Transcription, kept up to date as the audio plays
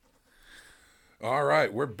All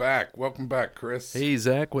right, we're back. Welcome back, Chris. Hey,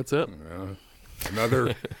 Zach, what's up?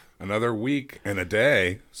 Another another week and a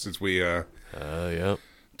day since we Yeah.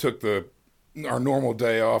 took our normal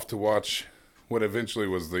day off to watch what eventually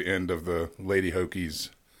was the end of the Lady Hokies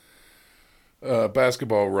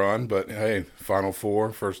basketball run. But hey, Final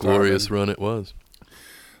Four, first Glorious time run it was.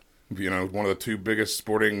 one of the two biggest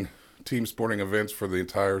team sporting events for the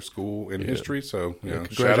entire school in history. So shout out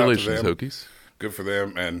to Congratulations, them. Hokies. Good for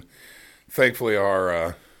them. And thankfully,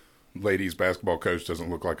 our ladies basketball coach doesn't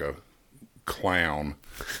look like a clown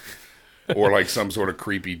or like some sort of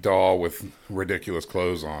creepy doll with ridiculous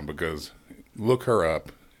clothes on, because look her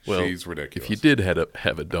up. Well, She's ridiculous. If you did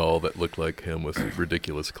have a doll that looked like him with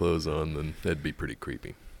ridiculous clothes on, then that'd be pretty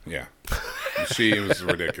creepy. Yeah. She was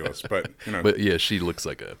ridiculous. But, But yeah, she looks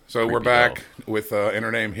like a So we're creepy back doll. with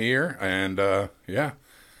Inner Name here. And,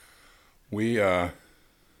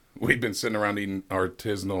 we've been sitting around eating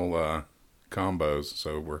artisanal combos.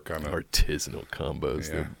 So we're kind of... Artisanal combos.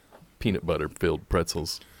 Yeah. The peanut butter filled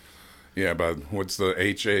pretzels. Yeah, but what's the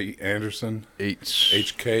H.A. Anderson?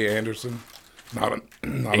 H.K. Anderson? Not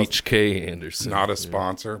H.K. Anderson. Not a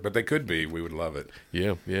sponsor, but they could be. We would love it.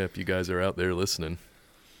 Yeah, if you guys are out there listening.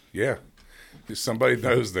 Yeah. If somebody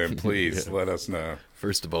knows them, please let us know.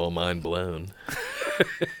 First of all, mind blown.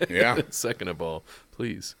 Yeah, Second of all,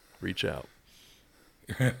 please reach out.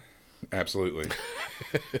 absolutely.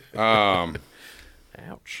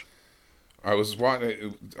 Ouch. I was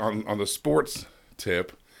watching on the sports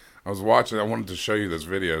tip. I wanted to show you this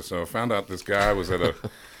video. So I found out this guy was at a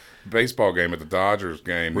baseball game at the Dodgers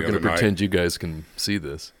game We're the other going to night. pretend you guys can see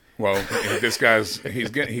this. Well, this guy's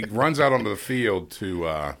he runs out onto the field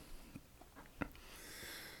to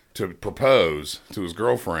propose to his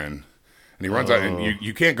girlfriend, and he runs out, and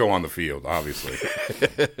you can't go on the field, obviously.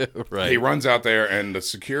 Right. He runs out there, and the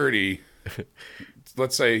security,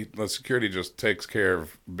 let's say the security just takes care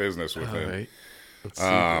of business with All him. right. Let's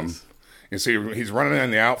see this. You see, he's running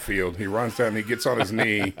in the outfield. He runs down, and he gets on his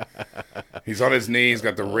knee. He's on his knee. He's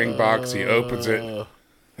got the ring box. He opens it,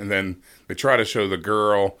 and then they try to show the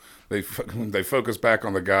girl. They focus back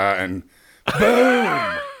on the guy, and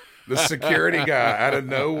boom! The security guy out of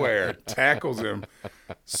nowhere tackles him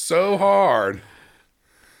so hard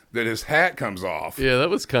that his hat comes off. Yeah, that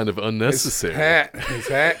was kind of unnecessary. His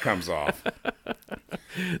hat comes off.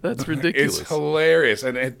 That's ridiculous. It's hilarious,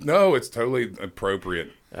 and it's totally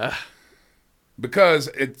appropriate. Because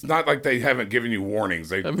it's not like they haven't given you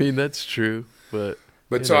warnings. I mean, that's true, but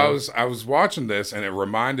so I was watching this, and it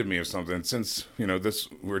reminded me of something. Since we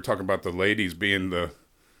were talking about the ladies being the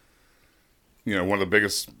one of the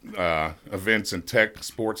biggest events in tech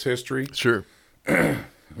sports history. Sure. It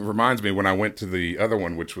reminds me when I went to the other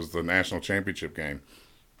one, which was the national championship game.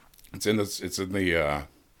 It's in the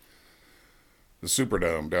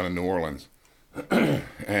Superdome down in New Orleans,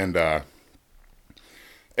 and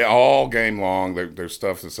all game long there's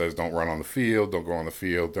stuff that says don't run on the field, don't go on the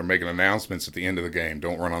field. They're making announcements at the end of the game: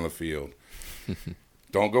 don't run on the field,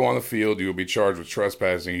 don't go on the field. You will be charged with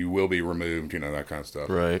trespassing. You will be removed. That kind of stuff.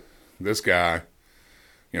 Right. This guy,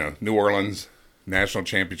 New Orleans national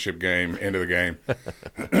championship game, end of the game,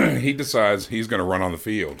 he decides he's going to run on the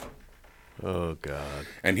field. Oh, God.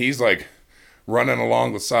 And he's like running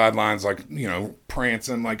along the sidelines, like,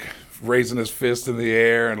 prancing, like raising his fist in the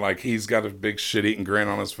air, and like he's got a big shit-eating grin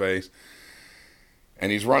on his face.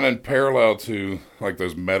 And he's running parallel to like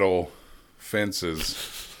those metal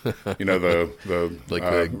fences, the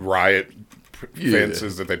like riot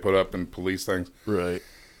fences that they put up in police things. Right.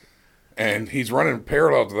 And he's running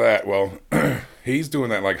parallel to that. Well, he's doing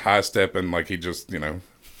that like high stepping, like he just,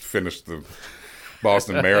 finished the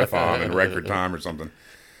Boston Marathon in record time or something.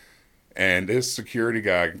 And this security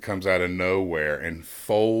guy comes out of nowhere and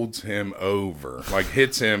folds him over, like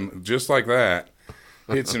hits him just like that.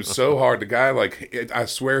 Hits him so hard. The guy, I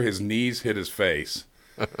swear his knees hit his face.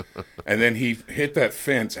 And then he hit that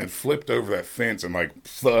fence and flipped over that fence, and like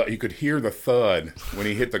you could hear the thud when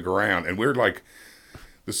he hit the ground. And we're like,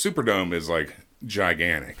 the Superdome is like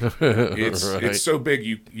gigantic. It's so big.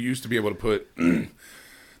 You used to be able to put the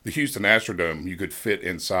Houston Astrodome. You could fit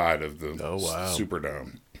inside of the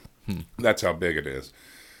Superdome. That's how big it is,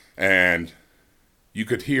 and you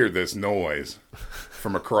could hear this noise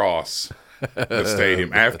from across the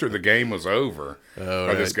stadium after the game was over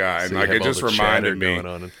by this guy, and So like it just reminded me.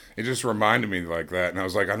 It just reminded me like that, and I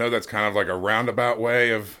was like, I know that's kind of like a roundabout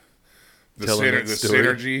way of the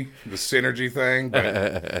synergy thing,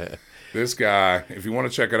 but this guy, if you want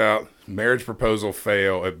to check it out, marriage proposal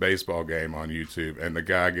fail at baseball game on YouTube, and the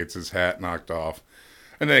guy gets his hat knocked off,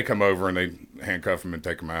 and they come over and they handcuff him and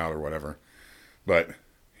take him out or whatever. But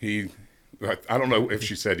he I don't know if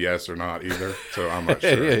she said yes or not either, so I'm not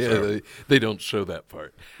sure. Yeah, So, they don't show that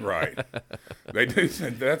part. right. They do.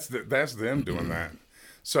 That's them doing that.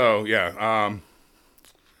 So yeah,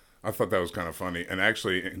 I thought that was kind of funny, and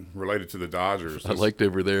actually related to the Dodgers. I liked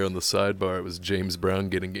over there on the sidebar. It was James Brown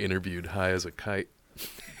getting interviewed high as a kite.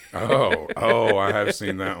 Oh, I have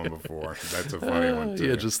seen that one before. That's a funny one too.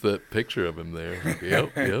 Yeah, just that picture of him there.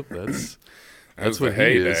 Yep. That's was what the he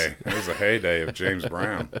heyday. is. That was the heyday of James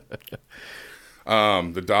Brown.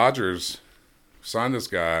 The Dodgers sign this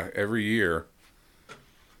guy every year.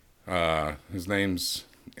 His name's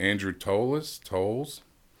Andrew Tolles,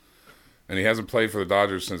 and he hasn't played for the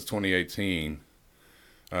Dodgers since 2018.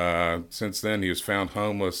 Since then, he was found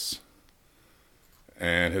homeless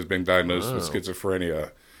and has been diagnosed with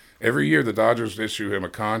schizophrenia. Every year, the Dodgers issue him a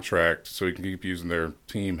contract so he can keep using their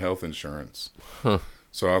team health insurance. Huh.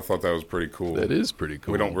 So I thought that was pretty cool. That is pretty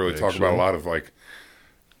cool. We don't really talk about a lot of, like,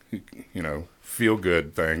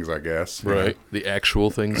 feel-good things, I guess. Right. The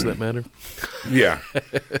actual things that matter. Yeah.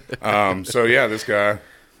 So, yeah, this guy,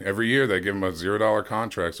 every year they give him a $0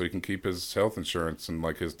 contract so he can keep his health insurance. And,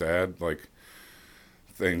 like, his dad, like,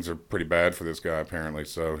 things are pretty bad for this guy, apparently.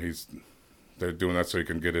 So they're doing that so he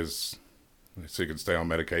can so he can stay on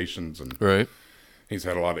medications. And Right. he's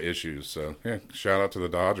had a lot of issues. So, yeah, shout out to the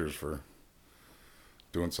Dodgers for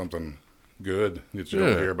doing something good that you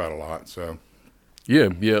don't hear about a lot. So, Yeah,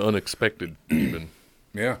 unexpected even.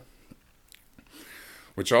 yeah.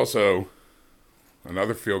 Which also,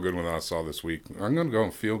 another feel-good one that I saw this week. I'm going to go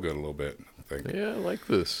and feel good a little bit, I think. Yeah, I like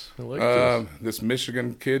this. This. This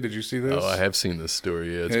Michigan kid, did you see this? Oh, I have seen this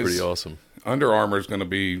story. Yeah, it's pretty awesome. Under Armour is going to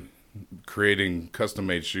be creating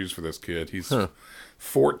custom-made shoes for this kid. He's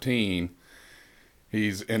 14.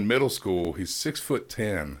 He's in middle school. He's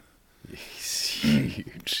 6'10". He's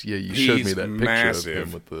huge. Yeah, you showed me that picture massive. of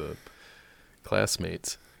him with the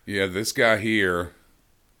classmates. Yeah, this guy here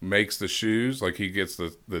makes the shoes. Like, he gets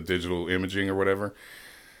the digital imaging or whatever.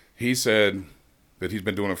 He said that he's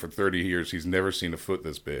been doing it for 30 years. He's never seen a foot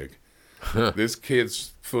this big. This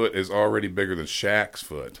kid's foot is already bigger than Shaq's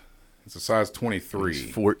foot. It's a size 23.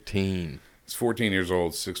 He's 14. He's 14 years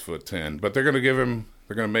old, 6'10". But they're going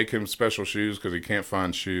to make him special shoes because he can't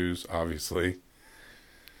find shoes, obviously.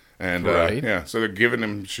 And, Right. yeah, so they're giving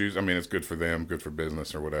him shoes. I mean, it's good for them, good for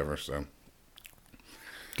business or whatever, so.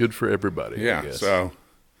 Good for everybody, I Yeah, guess. so,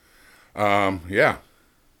 yeah.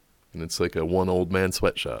 And it's like a one old man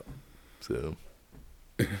sweatshop. So,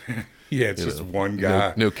 Yeah, it's just one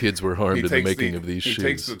guy. no kids were harmed in the making of these he shoes. He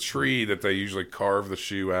takes the tree that they usually carve the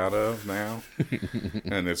shoe out of now,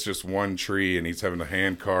 and it's just one tree, and he's having to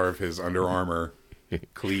hand carve his Under Armour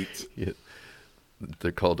cleats. Yeah.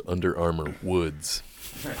 They're called Under Armour Woods.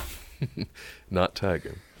 Not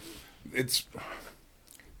Tiger.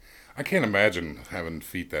 I can't imagine having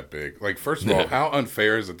feet that big. Like, first of all, how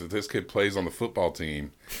unfair is it that this kid plays on the football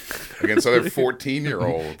team against other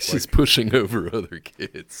 14-year-olds? She's pushing over other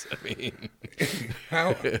kids. I mean,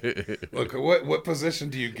 Look, what position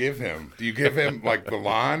do you give him? Do you give him, like, the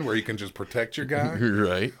line where you can just protect your guy?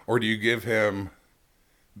 Right. Or do you give him,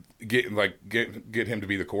 get him to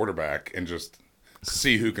be the quarterback and just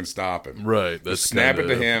see who can stop him? Right. Just snap it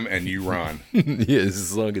to him and you run. Yes,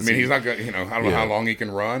 as long as I mean, he's not going to, I don't know how long he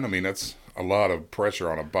can run. I mean, that's a lot of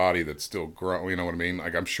pressure on a body that's still growing. You know what I mean?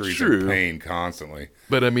 Like, I'm sure he's in pain constantly.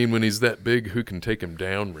 But I mean, when he's that big, who can take him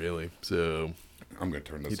down, really? So I'm going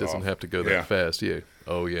to turn this off. he doesn't have to go that fast. Yeah.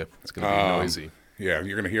 Oh, yeah. It's going to be noisy. Yeah,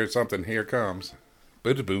 you're going to hear something. Here it comes.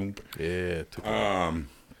 Boom, boom. Yeah. Took the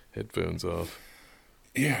headphones off.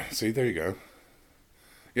 Yeah. See, there you go.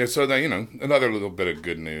 Yeah. So then, another little bit of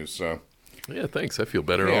good news. So. Yeah. Thanks. I feel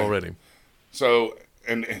better already. So,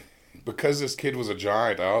 and because this kid was a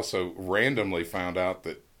giant, I also randomly found out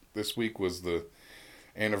that this week was the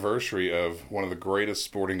anniversary of one of the greatest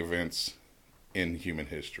sporting events in human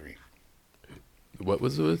history. What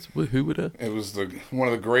was it? Who would have? It was one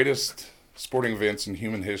of the greatest sporting events in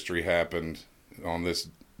human history happened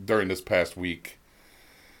during this past week.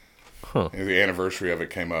 Huh. And the anniversary of it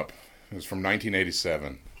came up. It was from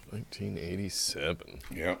 1987. 1987.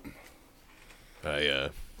 Yep.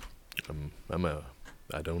 I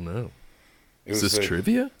don't know. Is was this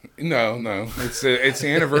trivia? No. It's the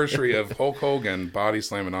anniversary of Hulk Hogan body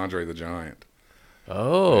slamming Andre the Giant.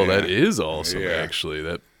 Oh, Yeah. that is awesome, Yeah. actually.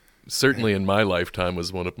 That certainly in my lifetime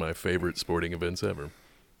was one of my favorite sporting events ever.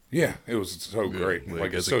 Yeah, it was so great.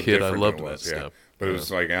 Like, it's as a so kid, I different than loved it that was, stuff. But it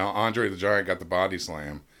was like Andre the Giant got the body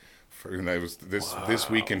slam. And it was this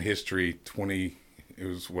week in history. It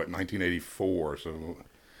was 1984. So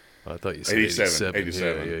I thought you said 87.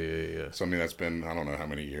 87. Yeah. So I mean, that's been, I don't know how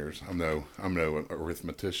many years. I'm no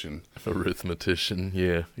arithmetician. Arithmetician.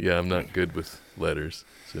 Yeah. I'm not good with letters.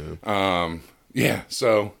 So. Yeah.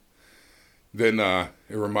 So then it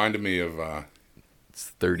reminded me of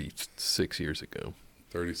It's 36 years ago.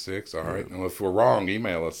 36. All right. Well, if we're wrong,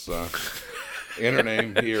 email us.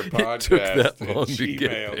 Intername here podcast It took that long at to get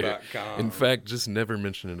there. gmail.com. In fact, just never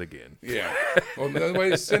mention it again. Yeah. Well, the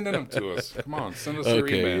way is sending them to us. Come on, send us your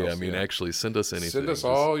emails. Yeah, I mean, actually, send us anything. Send us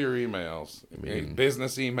all your emails. I mean,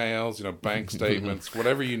 business emails, bank statements,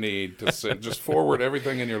 whatever you need to send. Just forward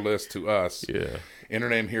everything in your list to us. Yeah.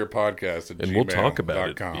 Intername here podcast at and we'll talk about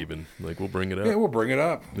it even. Like, we'll bring it up. Yeah, we'll bring it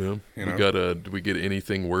up. Yeah. Do we get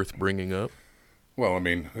anything worth bringing up? Well, I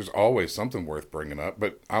mean, there's always something worth bringing up,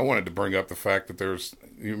 but I wanted to bring up the fact that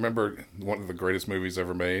you remember one of the greatest movies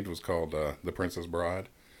ever made was called The Princess Bride?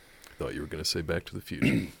 Thought you were going to say Back to the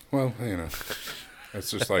Future. Well,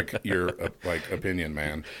 it's just like your opinion,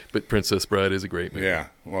 man. But Princess Bride is a great movie. Yeah.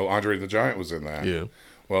 Well, Andre the Giant was in that. Yeah.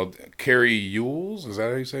 Well, Carrie Ewells, is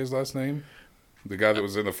that how you say his last name? The guy that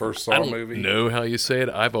was in the first Saw movie? I don't know how you say it.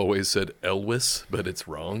 I've always said Elwes, but it's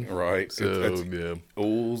wrong. Right. So, yeah.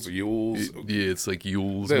 Ewells. Yeah, it's like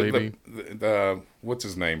Yules, maybe. What's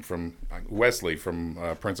his name? From Wesley from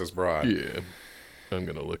Princess Bride. Yeah. I'm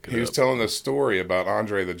going to look it up. He was telling this story about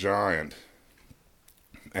Andre the Giant.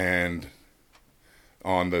 And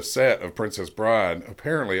on the set of Princess Bride,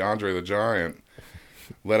 apparently Andre the Giant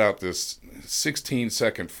let out this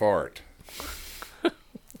 16-second fart.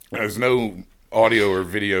 There's no audio or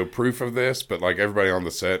video proof of this, but everybody on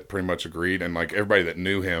the set pretty much agreed, and everybody that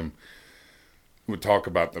knew him would talk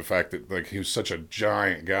about the fact that he was such a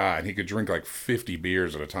giant guy and he could drink 50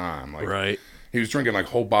 beers at a time. Right. He was drinking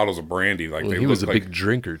whole bottles of brandy. He was a big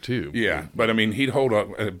drinker too. Yeah, but I mean, he'd hold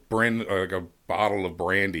up a bottle of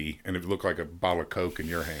brandy and it looked like a bottle of Coke in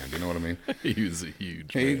your hand. You know what I mean? He was a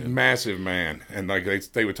huge man. Massive man, and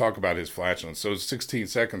they would talk about his flatulence. So it was 16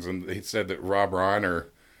 seconds, and he said that Rob Reiner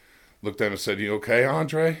looked at him and said, "You okay,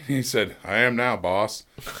 Andre?" He said, "I am now, boss."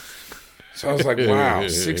 So I was like, wow,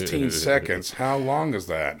 16 seconds. How long is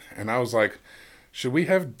that? And I was like, should we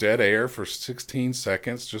have dead air for 16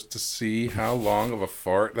 seconds just to see how long of a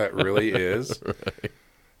fart that really is?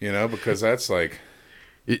 Right. Because that's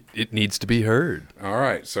It needs to be heard. All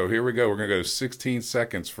right, so here we go. We're going to go 16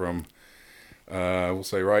 seconds from, we'll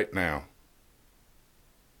say right now.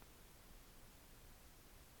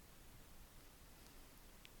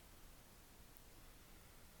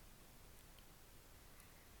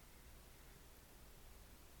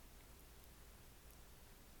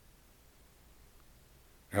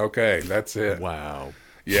 Okay, that's it. Wow.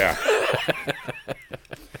 Yeah.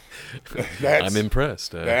 I'm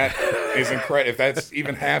impressed. That is incredible. If that's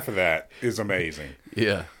even half of that, is amazing.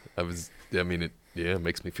 Yeah. It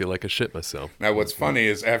makes me feel like I shit myself. Now, what's funny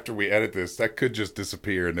is after we edit this, that could just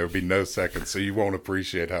disappear and there'll be no seconds, so you won't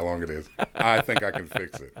appreciate how long it is. I think I can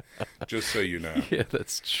fix it, just so you know. Yeah,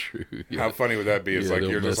 that's true. Yeah. How funny would that be? It's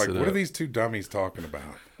you're just what are these two dummies talking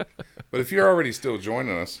about? But if you're already still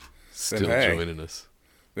joining us,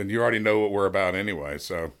 then you already know what we're about anyway,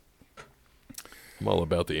 so. I'm all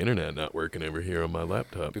about the internet not working over here on my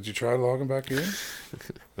laptop. Did you try logging back in?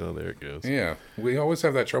 Oh, there it goes. Yeah. We always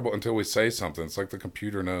have that trouble until we say something. It's like the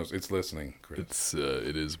computer knows. It's listening, Chris.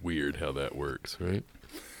 It is weird how that works, right?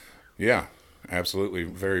 Yeah, absolutely.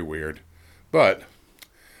 Very weird. But,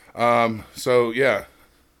 so, yeah.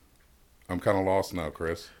 I'm kind of lost now,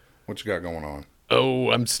 Chris. What you got going on?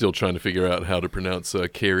 Oh, I'm still trying to figure out how to pronounce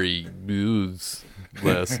Carrie Booth's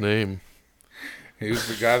last name. He was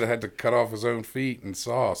the guy that had to cut off his own feet and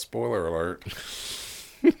Saw. Spoiler alert.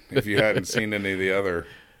 If you hadn't seen any of the other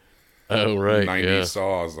 90s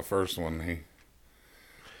Saws, the first one.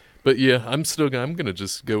 But yeah, I'm going to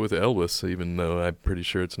just go with Elvis, even though I'm pretty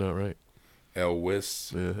sure it's not right.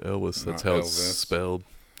 Elvis? Yeah, Elvis. That's how it's spelled.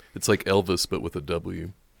 It's like Elvis, but with a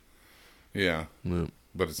W. Yeah.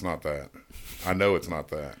 But it's not that. I know it's not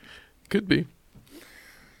that. Could be.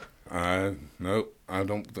 Nope, I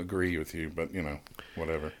don't agree with you, but,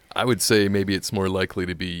 whatever. I would say maybe it's more likely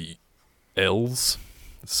to be L's,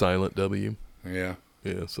 silent W. Yeah.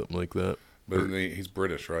 Yeah, something like that. But he's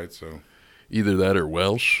British, right? So either that or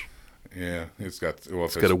Welsh. Yeah, it's got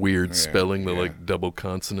a weird spelling, the double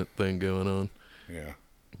consonant thing going on. Yeah.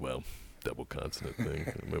 Well, double consonant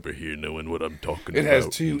thing. I'm over here knowing what I'm talking about. It has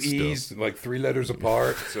two E's, 3 letters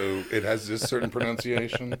apart, so it has this certain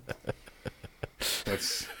pronunciation.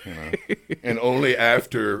 That's, and only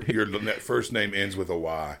after your first name ends with a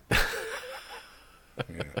Y.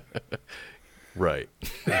 Yeah. Right.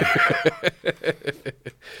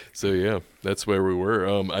 So yeah, that's where we were.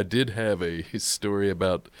 I did have a story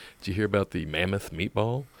about. Did you hear about the mammoth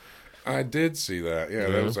meatball? I did see that. Yeah,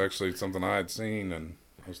 that Yeah. was actually something I had seen, and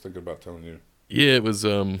I was thinking about telling you. Yeah, it was It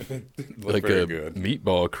looked like very a good.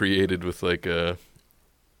 meatball created with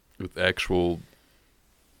with actual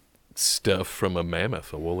stuff from a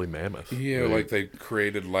mammoth, a woolly mammoth. Yeah, like they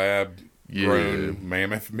created lab-grown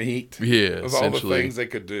mammoth meat. Yeah, Of all the essentially. things they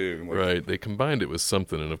could do. Like, Right. They combined it with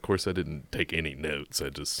something, and of course I didn't take any notes. I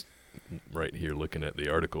just right here looking at the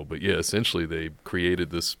article. But yeah, essentially they created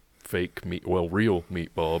this fake meat, well, real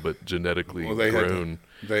meatball, but genetically well, grown.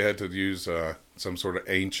 they had to use some sort of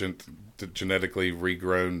ancient, genetically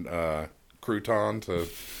regrown crouton to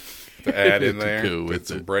add in there. go with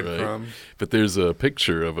some it, breadcrumbs. right. But there's a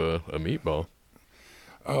picture of a meatball.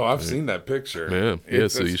 Oh, I've seen that picture. Yeah.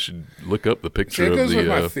 So you should look up the picture it of goes with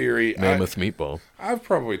my the theory. mammoth meatball. I've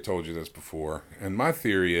probably told you this before, and my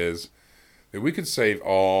theory is that we could save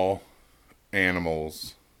all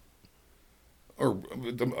animals, or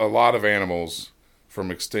a lot of animals, from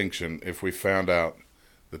extinction if we found out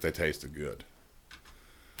that they tasted good.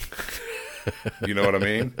 You know what I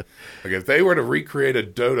mean? Like if they were to recreate a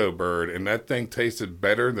dodo bird and that thing tasted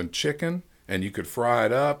better than chicken, and you could fry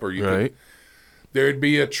it up, or you could, there'd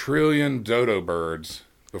be 1 trillion dodo birds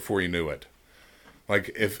before you knew it.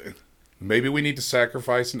 Like if maybe we need to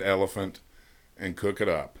sacrifice an elephant and cook it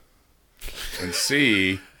up and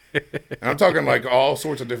see. And I'm talking like all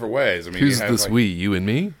sorts of different ways. I mean, Who's you have this like, we? You and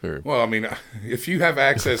me? Or? well, I mean, if you have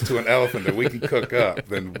access to an elephant that we can cook up,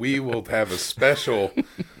 then we will have a special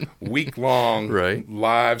week-long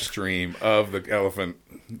live stream of the elephant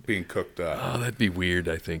being cooked up. Oh, that'd be weird,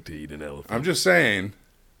 I think, to eat an elephant. I'm just saying,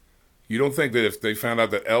 you don't think that if they found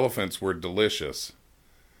out that elephants were delicious,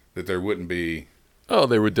 that there wouldn't be... Oh,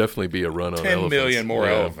 there would definitely be a run on 10 elephants. million more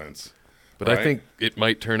elephants. But right? I think it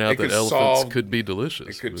might turn out that elephants could be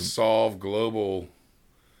delicious. It could solve global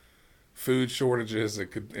food shortages. It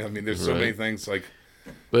could. I mean, there's so many things like.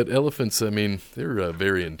 But elephants, I mean, they're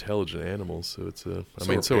very intelligent animals. So it's a.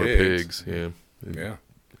 So are pigs. Yeah. Yeah.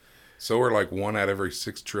 So are like 1 out of every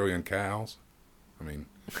 6 trillion cows. I mean,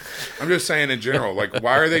 I'm just saying in general. Like,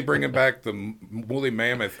 why are they bringing back the woolly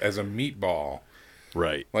mammoth as a meatball?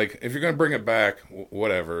 Right. Like, if you're going to bring it back,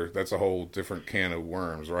 whatever. That's a whole different can of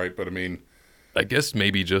worms, right? But I mean. I guess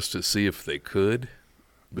maybe just to see if they could.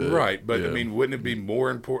 But, right, but I mean, wouldn't it be more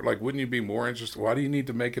important? Like, wouldn't you be more interested? Why do you need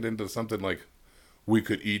to make it into something like, we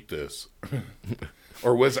could eat this?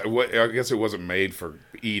 Or was it, I guess it wasn't made for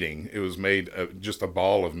eating. It was made just a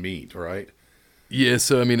ball of meat, right? Yeah,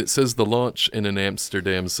 so I mean, it says the launch in an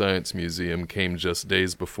Amsterdam science museum came just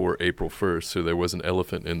days before April 1st, so there was an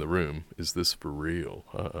elephant in the room. Is this for real?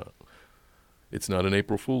 It's not an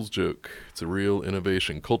April Fool's joke. It's a real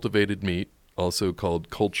innovation. Cultivated meat, also called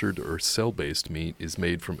cultured or cell-based meat, is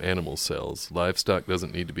made from animal cells. Livestock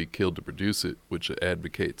doesn't need to be killed to produce it, which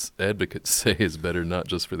advocates say is better not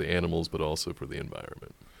just for the animals but also for the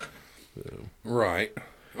environment. So. Right.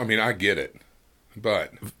 I mean, I get it.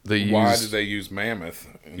 But why did they use mammoth?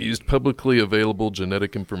 Used publicly available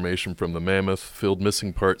genetic information from the mammoth, filled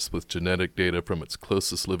missing parts with genetic data from its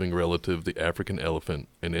closest living relative, the African elephant,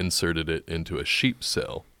 and inserted it into a sheep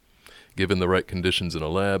cell. Given the right conditions in a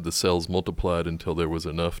lab, the cells multiplied until there was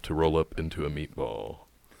enough to roll up into a meatball.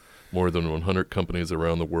 More than 100 companies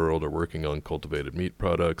around the world are working on cultivated meat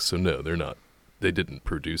products, so no, they're not. They didn't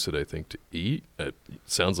produce it, I think, to eat. It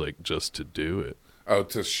sounds like just to do it. Oh,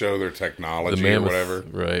 to show their technology or whatever?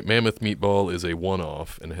 Right. Mammoth meatball is a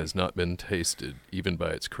one-off and has not been tasted, even by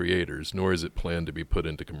its creators, nor is it planned to be put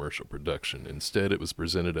into commercial production. Instead, it was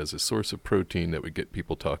presented as a source of protein that would get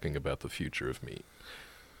people talking about the future of meat.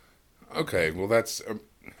 Okay, well, that's...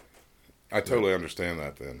 I totally understand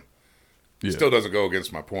that then. Yeah. It still doesn't go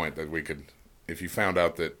against my point that we could... If you found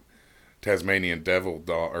out that Tasmanian devil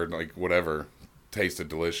dog, or like whatever, tasted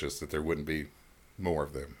delicious, that there wouldn't be more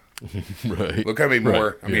of them. Right. Look how many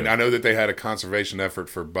more... Right. I mean, I know that they had a conservation effort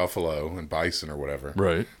for buffalo and bison or whatever.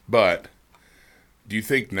 Right. But do you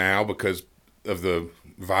think now, because of the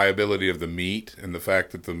viability of the meat and the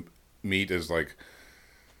fact that the meat is like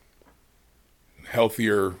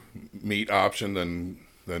healthier meat option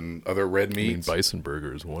than other red meats? I mean, bison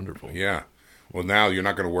burger is wonderful. Yeah. Well, now you're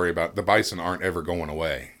not going to worry about... The bison aren't ever going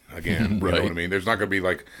away again. Right. You know what I mean? There's not going to be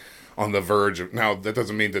like on the verge of... Now, that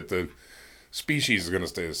doesn't mean that the species is going to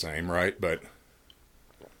stay the same, right? But...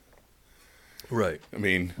 Right. I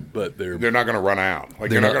mean, but they're not going to run out. Like,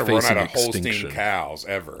 they're not going to run out of Holstein cows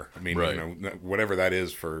ever. I mean, right. You know, whatever that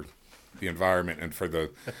is for the environment and for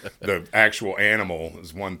the actual animal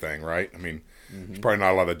is one thing, right? I mean, there's probably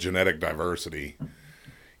not a lot of genetic diversity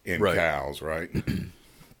in cows, right?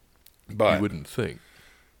 But you wouldn't think.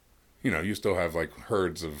 you still have like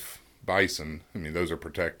herds of bison. I mean, those are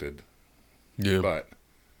protected. Yeah. But,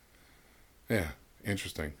 yeah,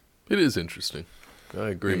 interesting. It is interesting. I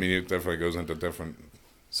agree. I mean, it definitely goes into different...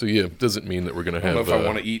 So, yeah, it doesn't mean that we're going to have... I don't know if I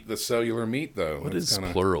want to eat the cellular meat, though. What is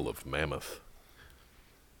plural of mammoth?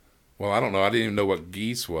 Well, I don't know. I didn't even know what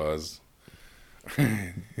geese was.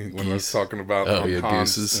 When I was talking about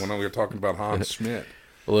gooses. When we were talking about Hans Schmidt.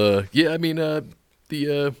 Well, yeah, I mean,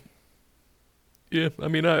 yeah, I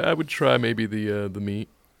mean, I would try maybe the meat.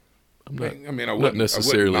 I'm not, I wouldn't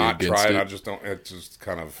necessarily not against try it. it. I just don't. It's just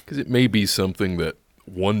kind of because it may be something that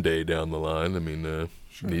one day down the line, I mean,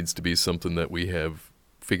 needs to be something that we have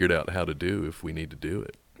figured out how to do if we need to do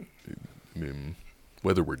it. I mean,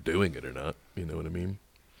 whether we're doing it or not, you know what I mean?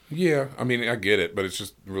 Yeah, I mean, I get it, but it's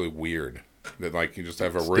just really weird that like you just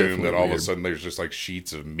have a It's room that all definitely of a sudden there's just like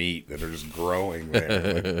sheets of meat that are just growing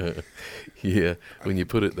there. Like, Yeah, when you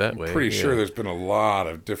put it that way. pretty yeah. sure there's been a lot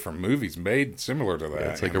of different movies made similar to that. Yeah,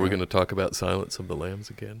 it's like, are we going to talk about Silence of the Lambs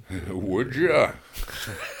again? Would ya?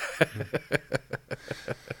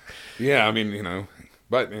 Yeah, I mean,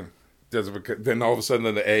 but does it, then all of a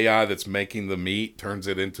sudden the AI that's making the meat turns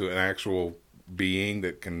it into an actual being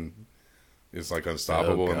that is like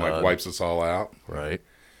unstoppable and like God. wipes us all out. Right.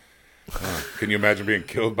 Can you imagine being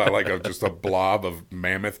killed by like just a blob of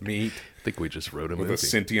mammoth meat I think we just wrote a with movie. a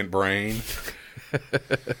sentient brain?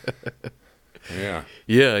 Yeah.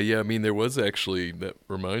 Yeah. I mean, there was actually, that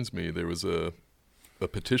reminds me, there was a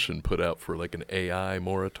petition put out for like an AI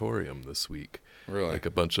moratorium this week. Really? Like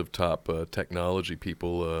a bunch of top technology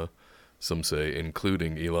people, some say,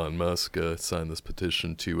 including Elon Musk, signed this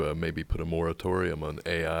petition to maybe put a moratorium on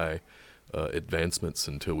AI advancements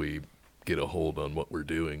until we get a hold on what we're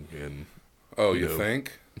doing. And Oh, you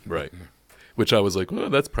think? right? Which I was like,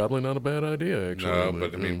 well, that's probably not a bad idea, actually. No,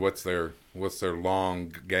 but I mean, what's their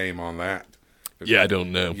long game on that? yeah, I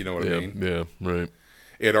don't know. You know what I mean? Yeah, right.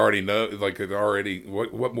 It already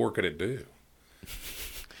what more could it do?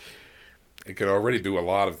 It could already do a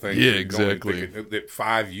lot of things. Yeah, that exactly. that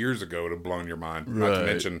 5 years ago would have blown your mind. Not to Right.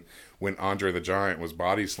 mention when Andre the Giant was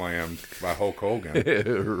body slammed by Hulk Hogan.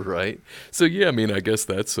 Right. So yeah, I mean, I guess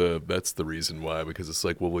that's the reason why, because it's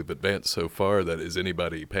like, well, we've advanced so far that is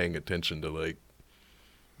anybody paying attention to like,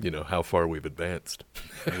 how far we've advanced?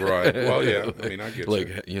 Right. Well, yeah. I mean, I get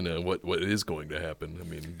you. Like, what is going to happen? I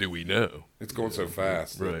mean, do we know? It's going so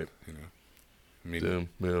fast. that, Right. I mean,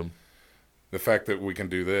 Yeah. the fact that we can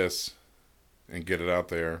do this and get it out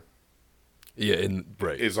there Yeah, and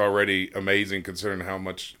right. is already amazing, considering how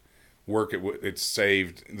much work it's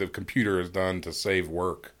saved. The computer has done to save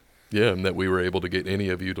work. Yeah, and that we were able to get any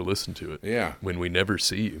of you to listen to it. Yeah. When we never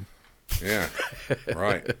see you. Yeah.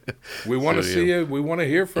 Right. We want to see you. We want to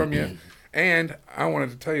hear from you. And I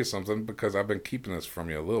wanted to tell you something, because I've been keeping this from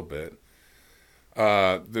you a little bit.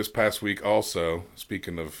 This past week also,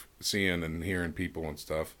 speaking of seeing and hearing people and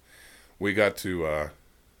stuff, we got to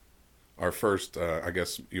our first, I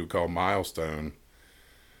guess you would call milestone,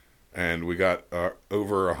 and we got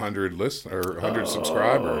over 100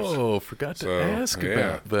 subscribers. Oh, forgot to ask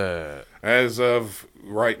about that. As of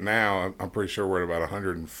right now, I'm pretty sure we're at about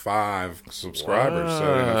 105 subscribers.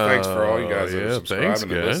 So thanks for all you guys that are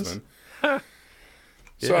subscribing and listening.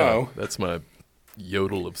 So that's my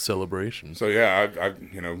yodel of celebration. So yeah, I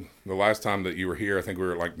the last time that you were here, I think we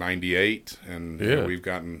were at like 98, and we've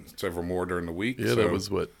gotten several more during the week. Yeah, so, that was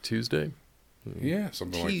what, Tuesday? Yeah,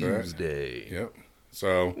 something like that. Tuesday. Yep.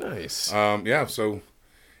 So nice. So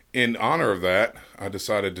in honor of that, I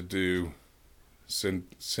decided to do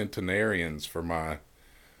centenarians for my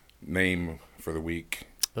name for the week.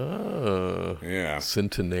 Oh. Yeah.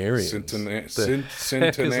 Centenarians. Centenarians. Is a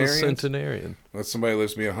centenarian? That's somebody who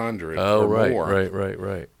lives to be 100 oh, or right, more.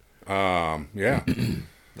 right. Yeah.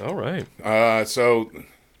 All right. So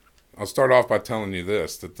I'll start off by telling you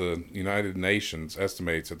this, that the United Nations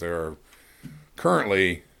estimates that there are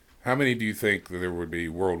currently, how many do you think that there would be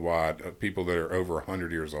worldwide of people that are over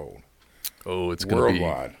 100 years old? Oh, it's going to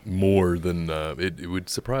worldwide. be more than, it would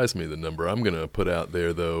surprise me, the number. I'm going to put out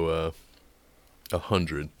there, though,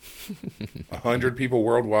 100. 100 people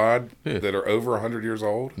worldwide that are over 100 years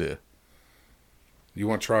old? Yeah. You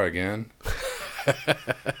want to try again?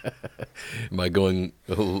 Am I going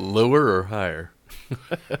lower or higher?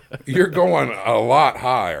 You're going a lot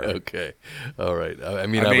higher. Okay. All right. I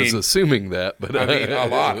mean, I was assuming that, but I mean, a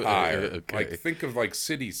lot higher. Okay. Like, think of like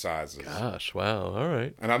city sizes. Gosh, wow. All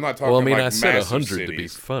right. And I'm not talking well, I mean, like I said massive 100 cities. to be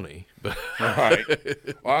funny. But right.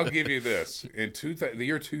 Well, I'll give you this. In the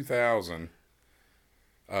year 2000,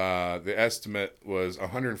 the estimate was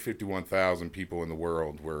 151,000 people in the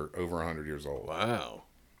world were over 100 years old. Wow.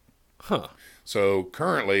 Huh. So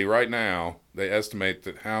currently, right now, they estimate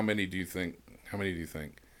that how many do you think?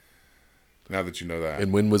 Now that you know that.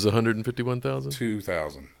 And when was 151,000?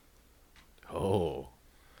 2,000. Oh.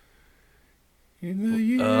 In the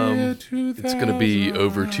year 2000. It's going to be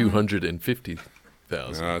over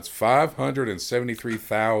 250,000. It's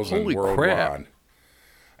 573,000 Holy worldwide. crap.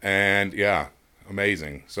 And yeah,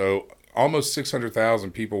 amazing. So almost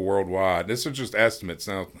 600,000 people worldwide. This are just estimates.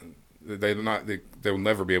 Now, they'll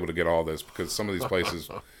never be able to get all this because some of these places,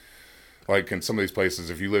 like in some of these places,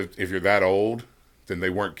 if you're that old, then they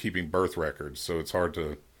weren't keeping birth records. So it's hard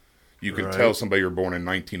to, you can tell somebody you're born in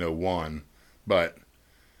 1901, but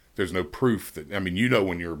there's no proof that, I mean, you know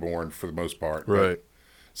when you were born for the most part. Right.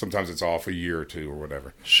 Sometimes it's off a year or two or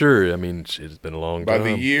whatever. Sure. I mean, it's been a long time. By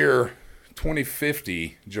the year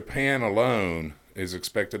 2050, Japan alone is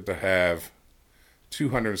expected to have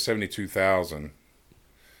 272,000,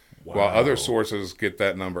 while other sources get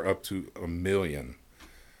that number up to 1 million.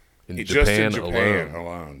 Just in Japan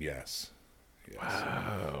alone, yes.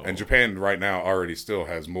 Wow. And Japan right now already still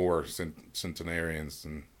has more centenarians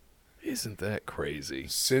than... Isn't that crazy?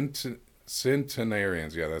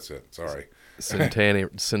 Centenarians, yeah, that's it. Sorry.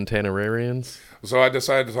 Centenarians? So I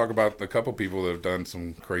decided to talk about a couple people that have done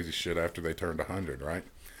some crazy shit after they turned 100, right?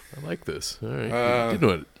 I like this. All right. You know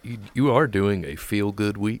what? You are doing a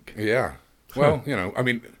feel-good week. Yeah. Well, I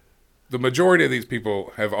mean, the majority of these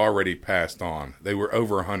people have already passed on. They were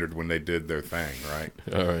over 100 when they did their thing, right?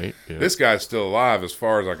 All right. Yeah. This guy's still alive as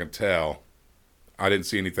far as I can tell. I didn't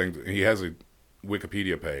see anything. He has a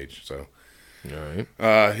Wikipedia page, so... All right.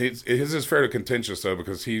 His is fairly contentious though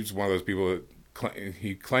because he's one of those people that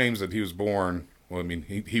he claims that he was born. Well, I mean,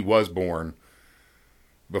 he was born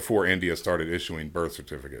before India started issuing birth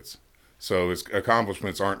certificates, so his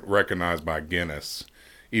accomplishments aren't recognized by Guinness,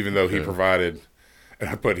 even though he provided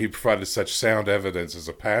such sound evidence as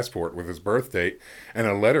a passport with his birth date and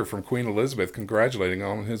a letter from Queen Elizabeth congratulating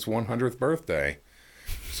on his 100th birthday.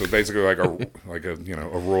 So basically, like a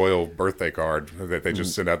royal birthday card that they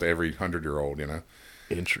just send out to every 100-year-old.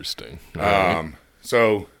 Interesting.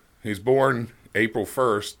 So he's born April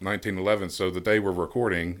 1st, 1911. So the day we're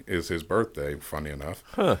recording is his birthday. Funny enough.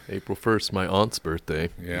 Huh. April 1st, my aunt's birthday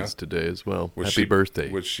is today as well. Happy birthday,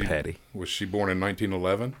 Patty. Was she born in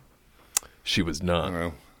 1911? She was not.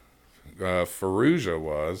 No. Fauja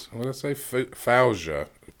was. What did I say? Fauja.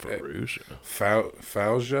 Fauja.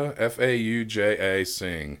 Fauja. Fauja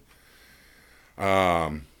Singh.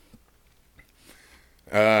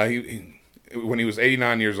 When he was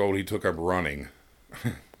 89 years old, he took up running.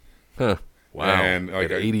 Huh. Wow. And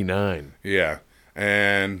at 89. Yeah.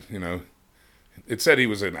 And, it said he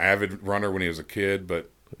was an avid runner when he was a kid,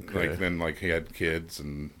 but then he had kids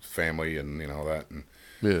and family and, all that. And,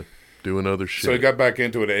 yeah. Doing other shit. So he got back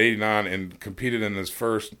into it at 89 and competed in his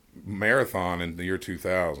first marathon in the year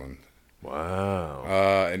 2000.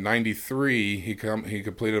 Wow. In 93, he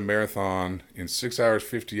completed a marathon in 6 hours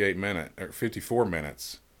 54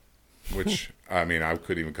 minutes, which, I mean, I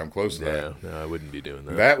couldn't even come close to that. No, I wouldn't be doing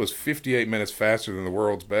that. That was 58 minutes faster than the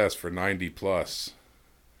world's best for 90 plus.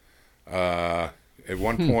 At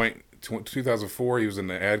one point, 2004, he was in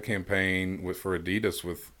the ad campaign for Adidas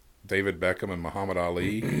with David Beckham and Muhammad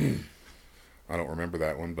Ali. I don't remember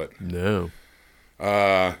that one, but no.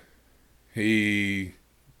 He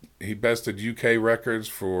bested UK records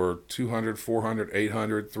for 200, 400,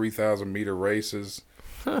 800, 3,000 meter races.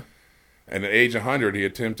 Huh. And at age 100, he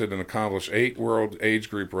attempted and accomplished 8 world age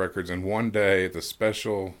group records in one day at the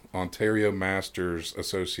Special Ontario Masters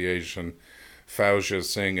Association Fauja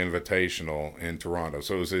Singh Invitational in Toronto.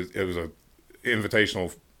 So it was a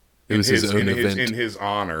invitational. It was his own event. In his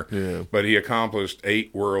honor, but he accomplished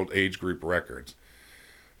 8 world age group records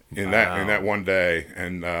in that one day.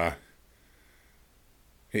 And that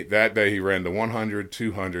day he ran the 100,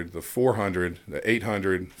 200, the 400, the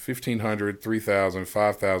 800, 1,500, 3,000,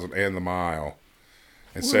 5,000, and the mile,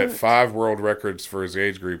 and set 5 world records for his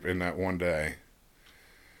age group in that one day.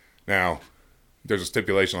 Now, there's a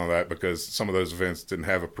stipulation on that because some of those events didn't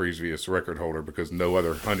have a previous record holder because no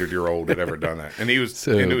other 100-year-old had ever done that. And he was,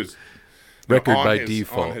 and it was record by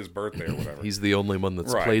default on his birthday or whatever. He's the only one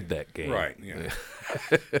that's played that game. Right, yeah.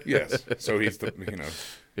 Yes. So he's the,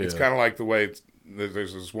 it's kind of like the way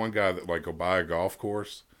there's this one guy that will buy a golf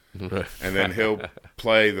course and then he'll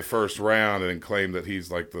play the first round and then claim that he's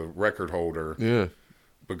like the record holder. Yeah.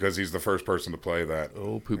 Because he's the first person to play that.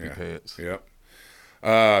 Oh, poopy pants. Yep.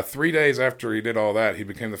 3 days after he did all that, he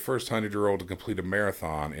became the first 100-year-old to complete a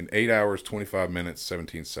marathon in 8 hours, 25 minutes,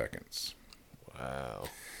 17 seconds. Wow.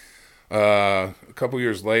 A couple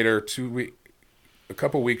years later, a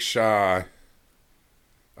couple weeks shy,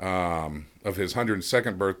 of his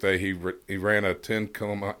 102nd birthday, he ran a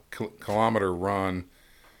 10-kilometer run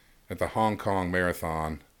at the Hong Kong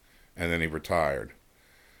Marathon, and then he retired.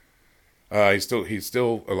 He's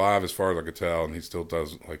still alive as far as I could tell, and he still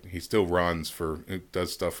does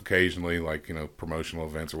stuff occasionally, like, promotional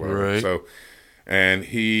events or whatever. Right. So, and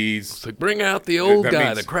he's It's like, bring out the old guy.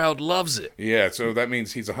 means, the crowd loves it. yeah. So that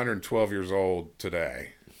means he's 112 years old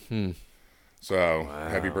today. So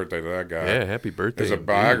happy birthday to that guy. Yeah, happy birthday. There's a indeed.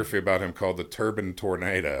 biography about him called The Turban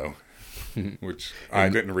Tornado, which I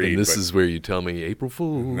didn't read. And this is where you tell me April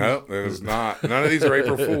Fool. No, there's not. None of these are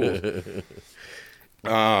April Fools.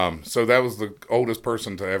 So that was the oldest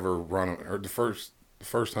person to ever or the first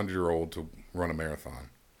 100-year-old to run a marathon.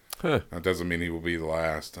 Huh. That doesn't mean he will be the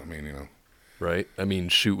last. I mean, Right? I mean,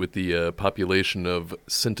 shoot, with the population of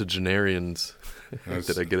centenarians.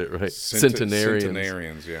 Did I get it right?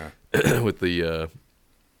 Centenarians, yeah. With the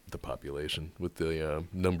population, with the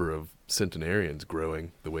number of centenarians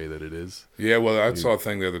growing the way that it is. Yeah, well, I saw a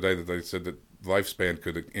thing the other day that they said that lifespan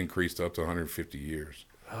could increase to up to 150 years.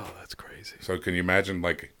 Oh, that's crazy. So can you imagine,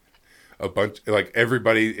 like,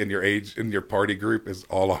 everybody in your party group is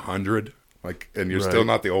all 100, and you're still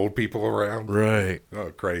not the old people around? Right.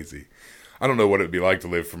 Oh, crazy. I don't know what it'd be like to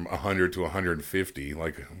live from 100 to 150.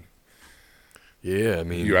 Like, yeah, I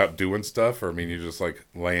mean, you out doing stuff, or I mean, you just like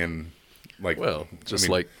laying, like,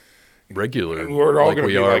 like regular. We're all like going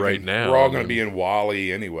to we be are like right now. We're all going to be in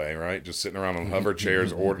Wally anyway, right? Just sitting around on hover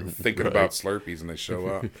chairs, or thinking about Slurpees, and they show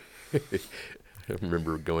up. I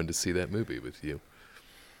remember going to see that movie with you.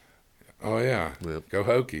 Oh yeah, Yep. Go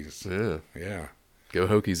Hokies. Yeah. Go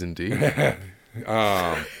Hokies indeed.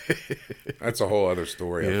 That's a whole other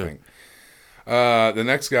story, I think. The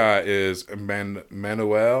next guy is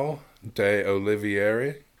Manuel de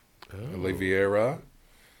Oliveira.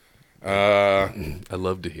 I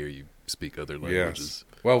love to hear you speak other languages.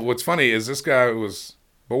 Yes. Well, what's funny is this guy was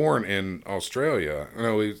born in Australia.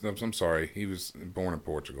 No, I'm sorry. He was born in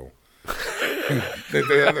Portugal.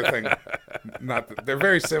 The other thing, they're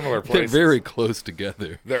very similar places. They're very close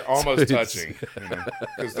together. They're almost touching,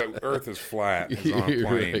 because the Earth is flat. It's on a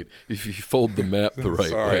plane. Right. If you fold the map the right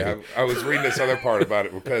Sorry, way. I was reading this other part about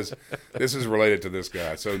it because this is related to this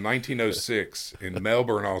guy. So 1906 in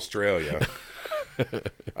Melbourne, Australia,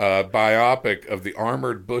 a biopic of the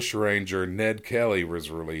armored bushranger Ned Kelly was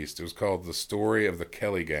released. It was called The Story of the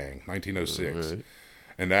Kelly Gang, 1906. Right.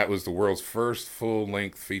 And that was the world's first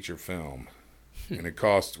full-length feature film. And it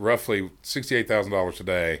cost roughly $68,000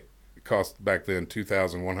 today. It cost back then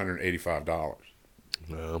 $2,185.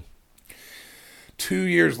 Well, 2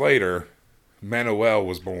 years later, Manuel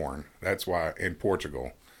was born. That's why, in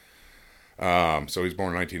Portugal. So he was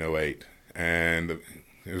born in 1908. And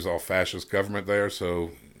it was all fascist government there,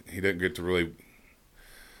 so he didn't get to really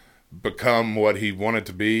become what he wanted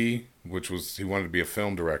to be, which was he wanted to be a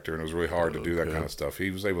film director, and it was really hard to do that kind of stuff.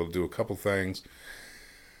 He was able to do a couple things.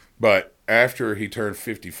 But after he turned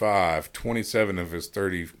 55, 27 of his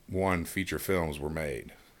 31 feature films were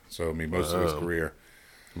made. So, I mean, most of his career.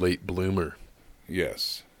 late bloomer.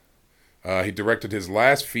 Yes. He directed his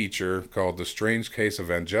last feature called The Strange Case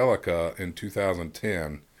of Angelica in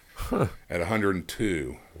 2010 at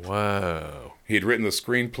 102. Wow. He had written the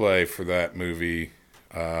screenplay for that movie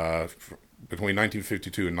between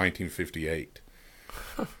 1952 and 1958.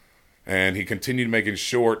 And he continued making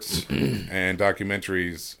shorts and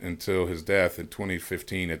documentaries until his death in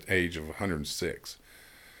 2015 at the age of 106.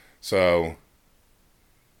 So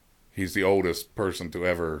he's the oldest person to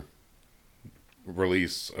ever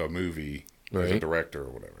release a movie as a director or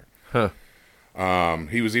whatever. Huh.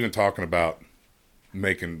 He was even talking about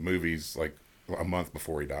making movies like a month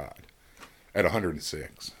before he died at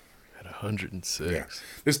 106. At 106. Yeah.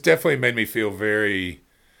 This definitely made me feel very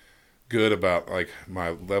good about like my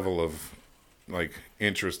level of like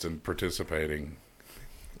interest in participating.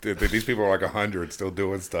 These people are like 100 still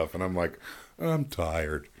doing stuff, and I'm like, I'm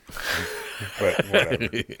tired. But whatever.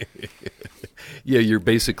 Yeah, you're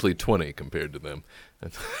basically 20 compared to them.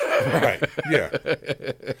 Right. Yeah.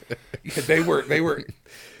 Yeah. They were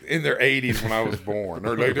in their 80s when I was born,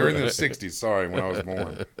 or they're in their 60s. Sorry, when I was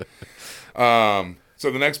born.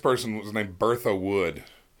 So the next person was named Bertha Wood.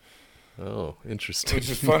 Oh, interesting. Which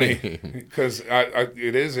is funny because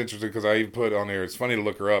it is interesting because I even put on there. It's funny to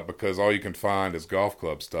look her up because all you can find is golf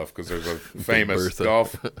club stuff because there's a famous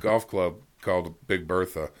golf club called Big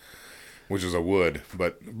Bertha, which is a wood.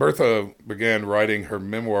 But Bertha began writing her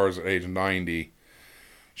memoirs at age 90.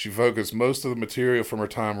 She focused most of the material from her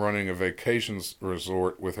time running a vacations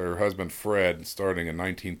resort with her husband Fred starting in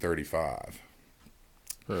 1935.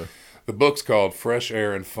 Huh. The book's called Fresh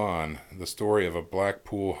Air and Fun, the story of a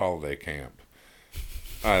Blackpool holiday camp.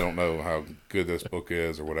 I don't know how good this book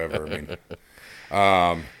is or whatever. I mean,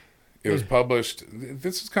 um, it was published.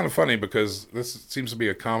 This is kind of funny because this seems to be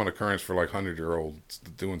a common occurrence for like 100-year-olds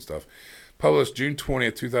doing stuff. Published June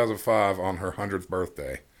 20th, 2005 on her 100th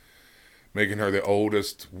birthday, making her the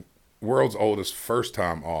world's oldest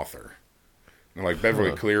first-time author. And like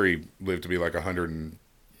Beverly Cleary lived to be like 116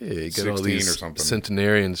 you got all these or something.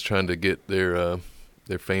 centenarians trying to get their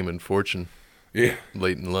fame and fortune. Yeah,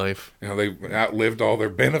 late in life. They outlived all their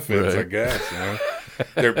benefits, right. I guess.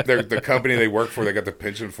 The company they worked for, they got the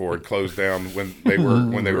pension for, it closed down when they were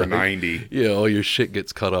right. 90. Yeah, all your shit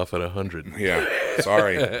gets cut off at 100. Yeah,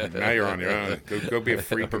 sorry. Now you're on your own. Go be a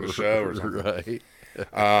freak on the show or something. Right.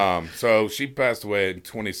 So she passed away in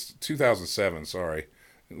 2007. Sorry,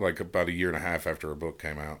 like about a year and a half after her book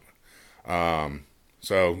came out.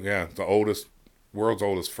 So yeah, world's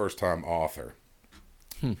oldest first-time author.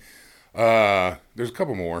 There's a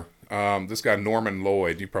couple more. This guy Norman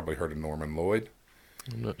Lloyd, you probably heard of Norman Lloyd.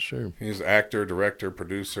 I'm not sure. He's an actor, director,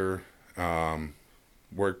 producer.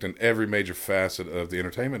 Worked in every major facet of the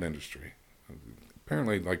entertainment industry.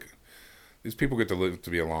 Apparently, like these people get to live to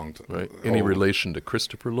be a long time. Right. Any relation to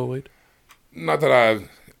Christopher Lloyd? Not that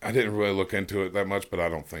I didn't really look into it that much, but I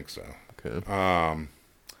don't think so. Okay.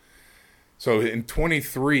 So in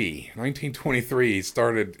 1923,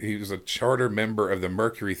 he was a charter member of the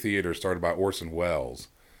Mercury Theater started by Orson Welles.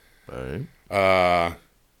 All right.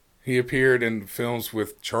 He appeared in films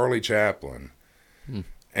with Charlie Chaplin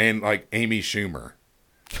and like Amy Schumer.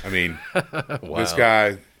 I mean, wow. This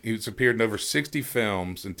guy, he's appeared in over 60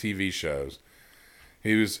 films and TV shows.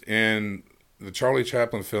 He was in the Charlie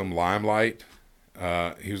Chaplin film Limelight.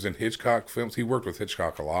 He was in Hitchcock films. He worked with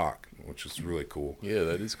Hitchcock a lot, which is really cool. Yeah,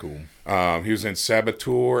 that is cool. He was in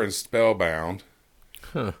Saboteur and Spellbound.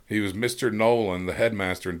 Huh. He was Mr. Nolan, the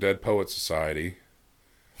headmaster in Dead Poets Society.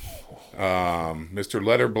 Mr.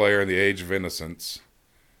 Letter Blair in The Age of Innocence.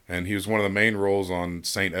 And he was one of the main roles on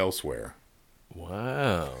Saint Elsewhere.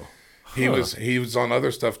 Wow. He was on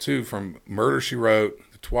other stuff too, from Murder, She Wrote,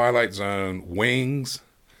 The Twilight Zone, Wings,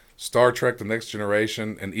 Star Trek The Next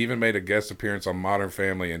Generation, and even made a guest appearance on Modern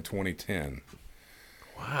Family in 2010.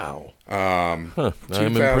 Wow. I'm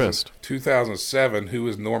impressed. 2007, Who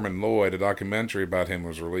is Norman Lloyd? A documentary about him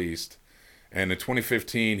was released. And in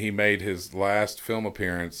 2015, he made his last film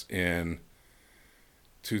appearance in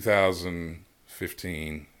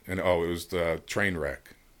 2015. And it was the Trainwreck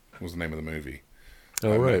was the name of the movie.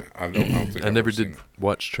 Oh, right. I don't think I never did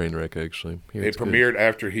watch Trainwreck, actually. It premiered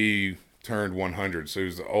after he turned 100, so he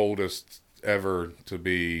was the oldest ever to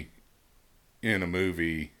be in a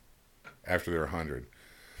movie after they're 100.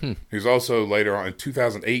 He was also later on in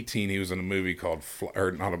 2018. He was in a movie called, a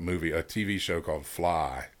TV show called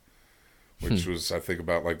Fly, which was I think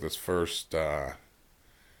about like this first all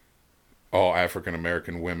African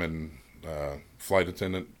American women flight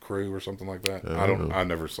attendant crew or something like that. I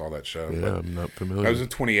never saw that show. Yeah, I'm not familiar. That was in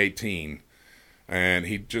 2018, and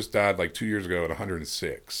he just died like 2 years ago at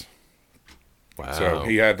 106. Wow. So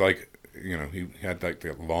he had he had like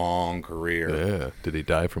a long career. Yeah. Did he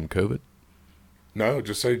die from COVID? No,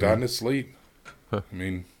 just say he died in his sleep. Huh. I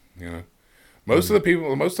mean, most of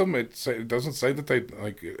them, it doesn't say that they,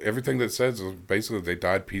 like, everything that says is basically they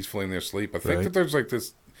died peacefully in their sleep. I think that there's like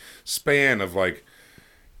this span of like,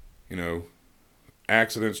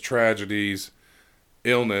 accidents, tragedies,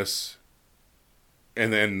 illness,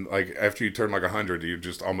 and then like after you turn like 100, you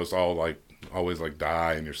just almost always like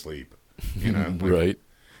die in your sleep. Like, right.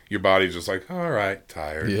 Your body's just like, all right,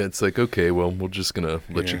 tired. Yeah, it's like, okay, well, we're just going to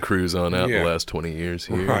let you cruise on out the last 20 years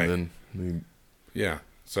here. Right. And then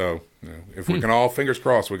So, if we can all, fingers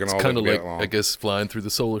crossed, we can all kind of like, along. I guess, flying through the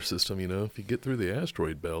solar system, If you get through the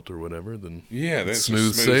asteroid belt or whatever, then that's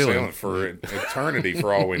smooth sailing for eternity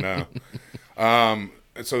for all we know.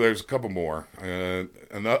 So there's a couple more.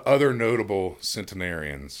 Other notable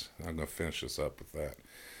centenarians. I'm going to finish this up with that.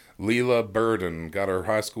 Leela Burden got her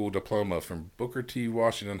high school diploma from Booker T.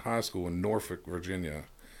 Washington High School in Norfolk, Virginia.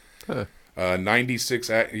 96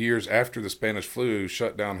 years after the Spanish flu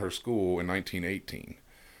shut down her school in 1918.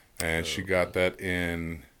 And she got that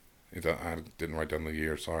in, I didn't write down the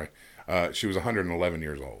year, sorry. She was 111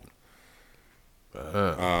 years old.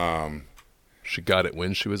 She got it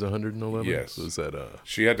when she was 111? Yes. So was that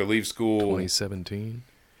she had to leave school. 2017?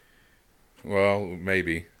 Well,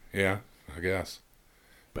 maybe. Yeah, I guess.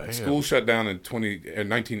 Bam. School shut down in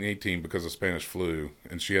 1918 because of Spanish flu,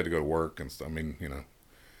 and she had to go to work and stuff. I mean, Man.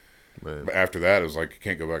 But after that, it was like, you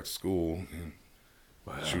can't go back to school.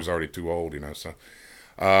 Wow. She was already too old, so.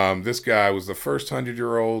 This guy was the first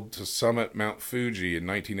 100-year-old to summit Mount Fuji in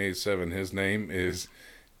 1987. His name is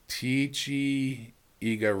Tiichi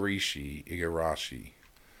Igarashi.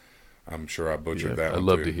 I'm sure I butchered that I one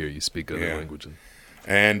love too. to hear you speak other Yeah. languages.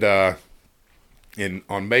 And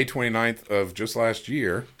on May 29th of just last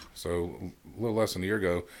year, so a little less than a year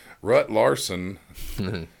ago, Rut Larson,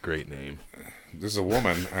 Great name. this is a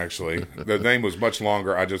woman actually. The name was much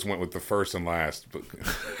longer. I just went with the first and last.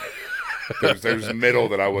 But there's middle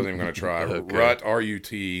that I wasn't even going to try. Okay. Rut,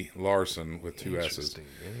 R-U-T, Larson with 2 S's. Interesting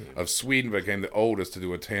name. Of Sweden became the oldest to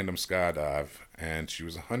do a tandem skydive. And she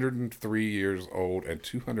was 103 years old and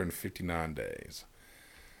 259 days.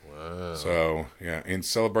 Wow. So, yeah, in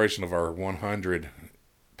celebration of our 100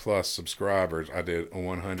 plus subscribers, I did a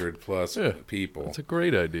 100 plus people. That's a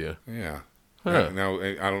great idea. Yeah. Huh. Now,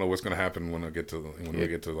 I don't know what's going to happen when we get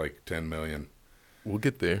to like 10 million. We'll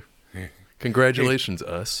get there. Congratulations,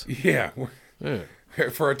 us. Yeah. Yeah.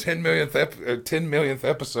 For our 10 millionth episode, our 10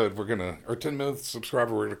 millionth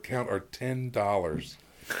subscriber, we're going to count our $10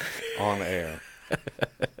 on air.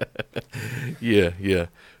 Yeah.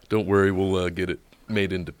 Don't worry, we'll get it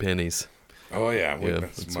made into pennies. Oh, yeah.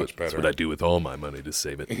 That's much better. That's what I do with all my money to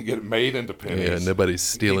save it. You get it made into pennies. Yeah, nobody's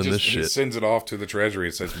stealing this He shit. sends it off to the Treasury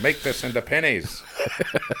and says, make this into pennies.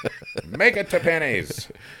 Make it to pennies.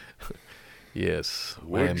 Yes.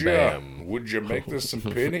 Would Wham you? bam. Would you make this some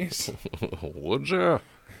pennies? Would ya?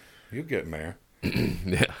 You're getting there.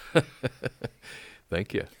 Yeah.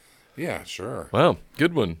 Thank you. Yeah, sure. Wow,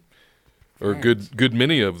 good one. Or Thanks. good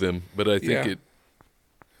many of them, but I think Yeah.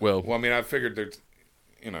 well, Well, I mean, I figured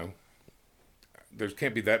there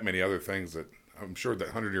can't be that many other things that I'm sure that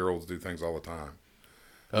 100-year-olds do things all the time.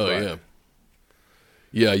 oh Right.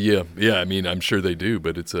 yeah. I mean, I'm sure they do,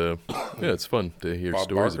 but it's it's fun to hear Bob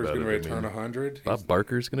stories Barker's about going it. to I turn mean, 100. Bob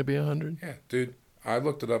Barker's going to be 100. Yeah, dude. I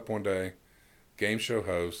looked it up one day. Game show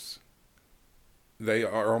hosts, they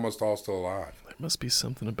are almost all still alive. There must be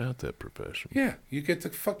something about that profession. Yeah, you get to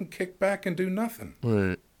fucking kick back and do nothing.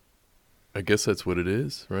 Right. I guess that's what it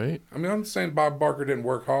is, right? I mean, I'm saying Bob Barker didn't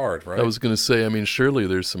work hard, right? I was going to say, I mean, surely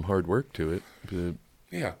there's some hard work to it. But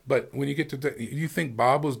Yeah, but when you get to, you think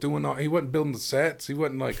Bob was doing all, he wasn't building the sets, he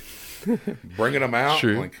wasn't like bringing them out.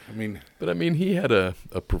 Sure. Like, I mean, he had a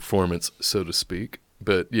performance, so to speak.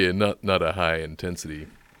 But yeah, not a high intensity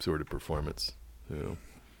sort of performance. You know.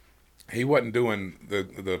 he wasn't doing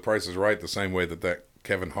the Price is Right the same way that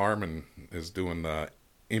Kevin Harmon is doing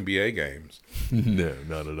NBA games. No,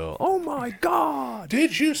 not at all. Oh my God!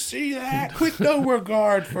 Did you see that? With no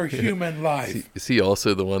regard for human life. Is he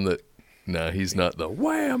also the one that? No, he's not the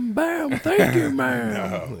wham bam. Thank you, man.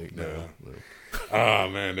 No. Oh,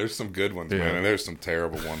 man, there's some good ones, man, and there's some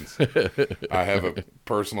terrible ones. I have a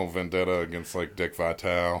personal vendetta against, like, Dick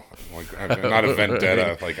Vitale. Like, not a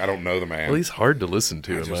vendetta. Like, I don't know the man. Well, he's hard to listen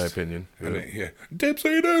to, in my opinion. And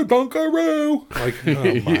Dipsy-doo, Dunkaroo. Like,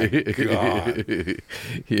 oh, my God.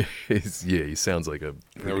 He sounds like a...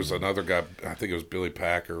 There was another guy, I think it was Billy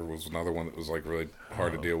Packer, was another one that was, like, really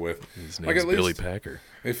hard to deal with. His Like, name's at least, Billy Packer.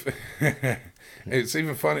 If it's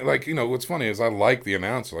even funny, like, what's funny is I like the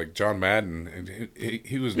announcer, like John Madden, and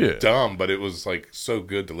he was dumb, but it was like so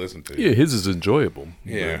good to listen to. Yeah, his is enjoyable.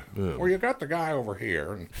 Yeah. But, Well, you got the guy over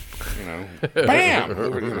here, and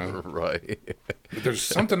bam, Right. But there's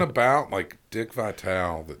something about like Dick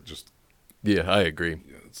Vitale that just, Yeah, I agree.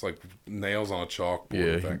 it's like nails on a chalkboard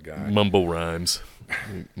Yeah, with that guy. mumble rhymes.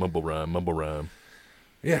 Mumble rhyme.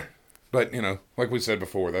 Yeah, but like we said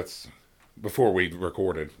before, that's before we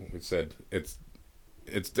recorded. We said it's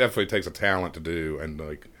definitely takes a talent to do, and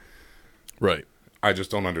like, Right. I just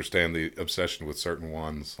don't understand the obsession with certain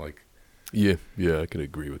ones. Like, Yeah, I could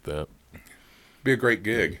agree with that. be a great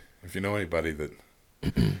gig if you know anybody that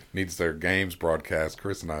needs their games broadcast.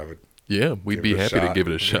 Chris and I would. Yeah, we'd be Give it a happy to shot. give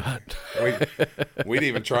it a shot. We'd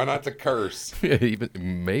even try not to curse. Yeah,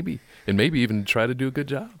 maybe even try to do a good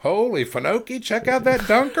job. Holy Finoki, check out that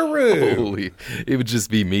Dunkaroo. Holy, it would just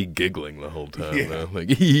be me giggling the whole time. Yeah. Though. Like,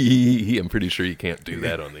 I'm pretty sure you can't do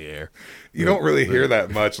that on the air. You don't really hear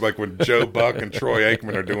that much, like when Joe Buck and Troy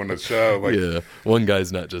Aikman are doing the show. Like, Yeah, one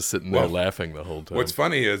guy's not just sitting there Well, laughing the whole time. what's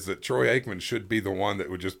funny is that Troy Aikman should be the one that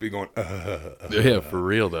would just be going, Yeah, for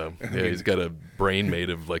real though. Yeah, he's got a brain made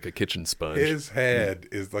of like a kitchen sponge. His head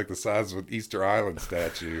is like the size of an Easter Island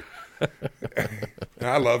statue. And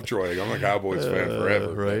I love Troy. I'm a Cowboys fan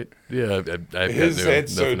forever. Right? Yeah, I've His got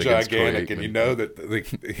head's so nothing against Troy gigantic, and Aikman. you know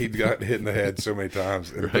that he got hit in the head so many times.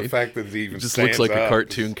 And the Right. fact that he even He just stands looks like a up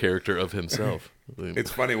cartoon character of himself. It's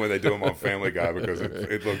funny when they do him on Family Guy because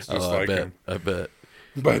it looks just I like bet. him. I bet.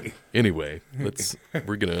 But Anyway,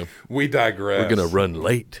 we're gonna we digress. we're gonna run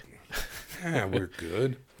late. Yeah, we're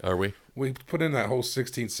good. Are we? We put in that whole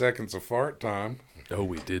 16 seconds of fart time. Oh,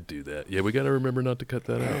 we did do that. Yeah, we got to remember not to cut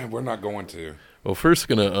that out. We're not going to. Well, first,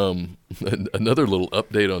 another little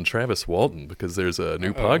update on Travis Walton, because there's a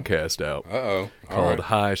new podcast out called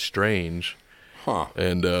High Strange. Huh.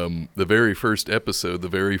 And the very first episode, the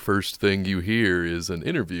very first thing you hear is an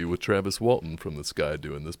interview with Travis Walton from this guy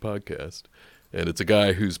doing this podcast. And it's a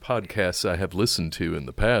guy whose podcasts I have listened to in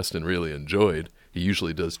the past and really enjoyed. He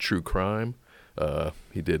usually does true crime.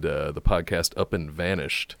 He did the podcast Up and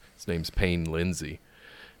Vanished. His name's Payne Lindsay,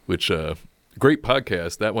 which great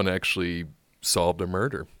podcast. That one actually solved a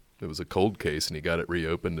murder. It was a cold case, and he got it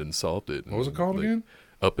reopened and solved it. What was it called again?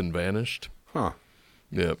 Up and Vanished. Huh.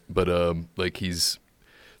 Yeah, but he's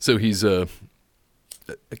I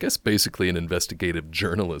guess basically an investigative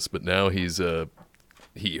journalist, but now he's into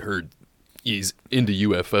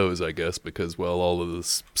UFOs, I guess, because, well, all of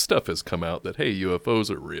this stuff has come out that, hey, UFOs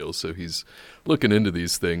are real, so he's looking into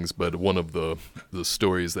these things. But one of the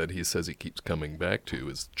stories that he says he keeps coming back to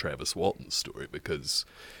is Travis Walton's story, because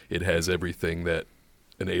it has everything that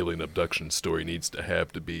an alien abduction story needs to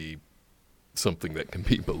have to be something that can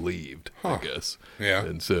be believed, I guess. Yeah.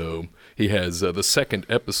 And so he has the second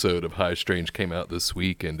episode of High Strange came out this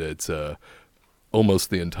week, and it's almost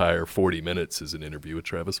the entire 40 minutes is an interview with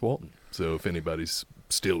Travis Walton. So if anybody's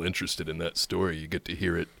still interested in that story, you get to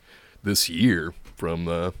hear it this year from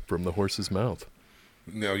the horse's mouth.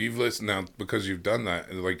 Now, you've listened, now, because you've done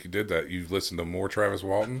that, like you did that, you've listened to more Travis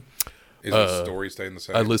Walton? Is the story staying the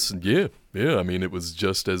same? I listened, yeah. I mean, it was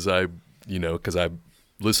just as because I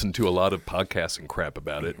listened to a lot of podcasts and crap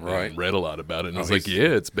about it, right? And read a lot about it, and I was like, yeah,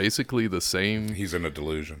 it's basically the same. He's in a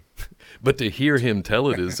delusion. But to hear him tell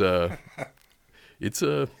it is, it's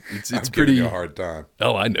I'm pretty. giving you a hard time.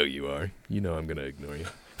 Oh, I know you are. You know I'm going to ignore you.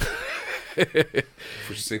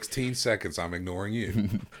 For 16 seconds, I'm ignoring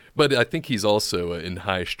you. But I think he's also in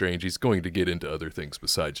High Strange. He's going to get into other things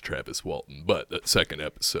besides Travis Walton. But that second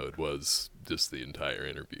episode was just the entire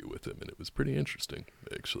interview with him, and it was pretty interesting,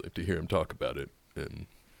 actually, to hear him talk about it. And,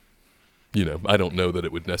 I don't know that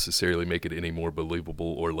it would necessarily make it any more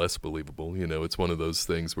believable or less believable. It's one of those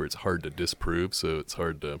things where it's hard to disprove, so it's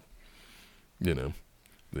hard to,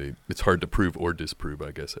 it's hard to prove or disprove,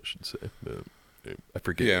 I guess I should say. But I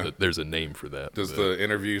forget that there's a name for that. Does the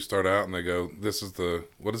interview start out and they go, this is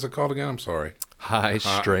what is it called again? I'm sorry. High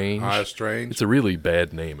Strange. High Strange? It's a really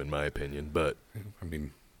bad name in my opinion, but. I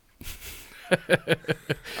mean.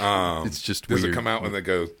 It's just weird. Does it come out when they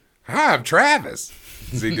go, hi, I'm Travis?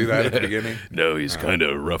 Does he do that at the beginning? No, he's kind of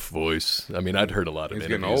a rough voice. I mean, I'd heard a lot of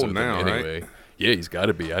interviews getting old with now, him anyway. right? Yeah, he's got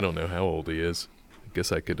to be. I don't know how old he is. I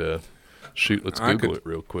guess I could shoot. Let's Google it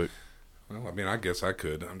real quick. Well, I mean, I guess I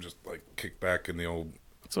could. I'm just like kicked back in the old.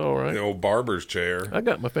 It's all right. The old barber's chair. I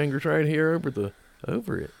got my fingers right here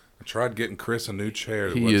over it. I tried getting Chris a new chair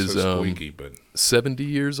that He wasn't is so squeaky, but 70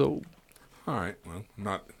 years old. all right. Well,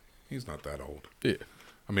 he's not that old. Yeah.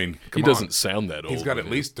 I mean, He doesn't sound that old. He's got at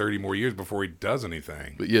least 30 more years before he does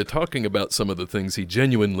anything. But yeah, talking about some of the things, he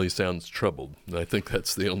genuinely sounds troubled. And I think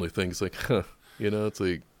that's the only thing. It's like, it's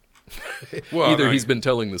like, either he's been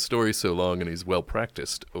telling the story so long and he's well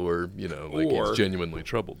practiced, or, he's genuinely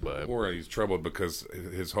troubled by it. Or he's troubled because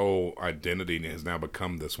his whole identity has now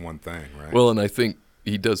become this one thing, right? Well, and I think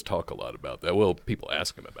he does talk a lot about that. Well, people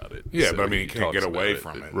ask him about it. Yeah, so but I mean, he can't get talks away about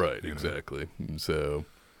from it. Right, exactly. So,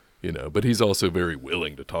 but he's also very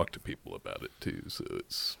willing to talk to people about it too. So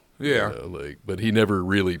it's but he never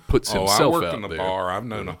really puts himself out there. I worked in the bar. I've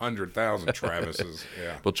known 100,000 Travises.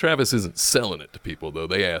 Yeah. Well, Travis isn't selling it to people though.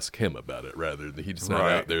 They ask him about it rather than he's not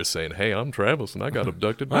out there saying, "Hey, I'm Travis and I got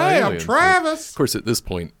abducted by aliens." I'm Travis. Of course, at this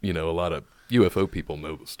point, a lot of UFO people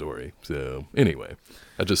know the story. So anyway,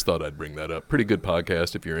 I just thought I'd bring that up. Pretty good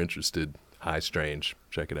podcast if you're interested. High Strange.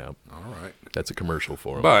 Check it out. All right. That's a commercial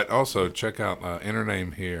for him. But also check out Inner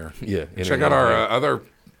Name Here. Yeah. Check out our other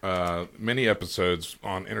mini episodes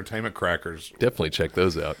on Entertainment Crackers. Definitely check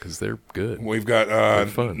those out because they're good. We've got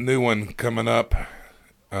a new one coming up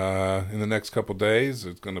in the next couple days.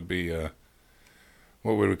 It's going to be,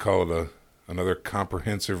 what would we call it, another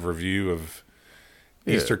comprehensive review of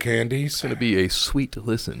Easter candies. It's going to be a sweet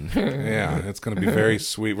listen. Yeah, it's going to be very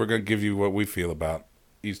sweet. We're going to give you what we feel about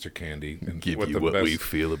Easter candy. And give you what we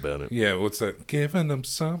feel about it. Yeah, what's that? Giving him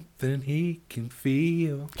something he can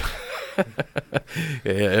feel.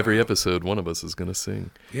 Yeah, every episode one of us is going to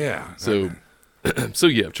sing. Yeah. So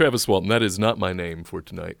yeah, Travis Walton, that is not my name for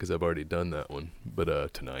tonight because I've already done that one.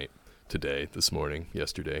 But tonight, today, this morning,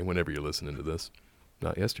 yesterday, whenever you're listening to this.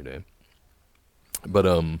 Not yesterday. But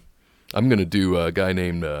I'm going to do a guy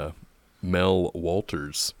named Mel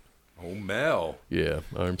Walters. Oh, Mel. Yeah,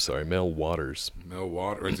 I'm sorry, Mel Waters. Mel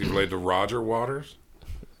Waters. Is he related to Roger Waters?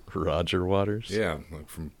 Roger Waters? Yeah, like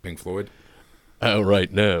from Pink Floyd. Oh,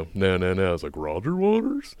 right. No. I was like, Roger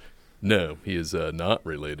Waters? No, he is not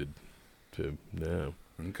related to, no.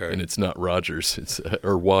 Okay. And it's not Rogers, it's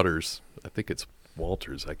or Waters. I think it's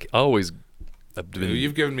Walters.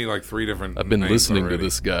 You've given me like 3 different I've been names listening already. to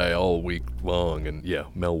this guy all week long, and yeah,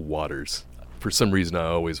 Mel Waters. For some reason, I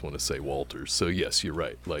always want to say Walters. So yes, you're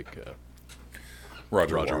right. Like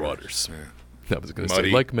Roger Waters. Yeah. I was going to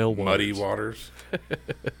say like Mel Waters. Muddy Waters.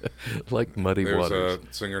 Like Muddy There's Waters.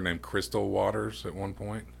 a singer named Crystal Waters at one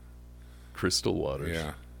point. Crystal Waters.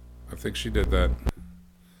 Yeah. I think she did that.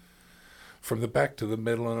 From the back to the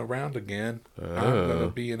middle and around again. I'm going to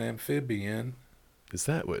be an amphibian. Is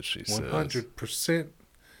that what she says? 100%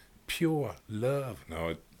 pure love.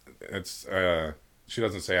 No, it's she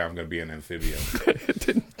doesn't say I'm going to be an amphibian. I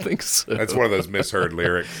didn't think so. That's one of those misheard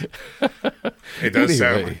lyrics. It does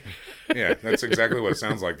sound like, yeah, that's exactly what it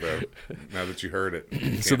sounds like, though, now that you heard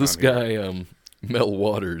it. So this guy, Mel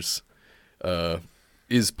Waters,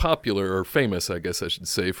 is popular, or famous, I guess I should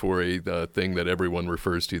say, for a thing that everyone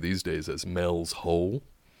refers to these days as Mel's Hole.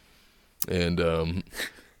 And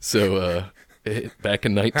back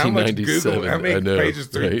in 1997, how many pages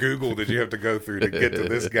through right? Google did you have to go through to get to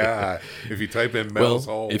this guy? If you type in Mel's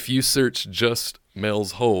Hole. If you search just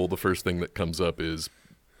Mel's Hole, the first thing that comes up is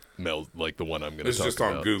Mel, like the one I'm going to talk about. It's just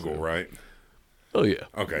on Google, right? Oh, yeah.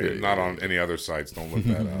 Okay, not on any other sites. Don't look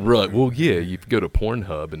that up. Right. Well, yeah, you go to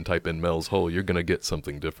Pornhub and type in Mel's Hole, you're going to get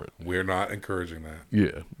something different. We're not encouraging that.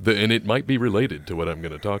 Yeah. And it might be related to what I'm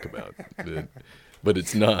going to talk about. But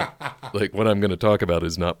it's not. Like, what I'm going to talk about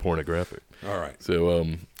is not pornographic. All right. So,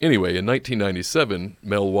 anyway, in 1997,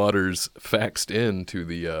 Mel Waters faxed in to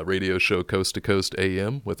the radio show Coast to Coast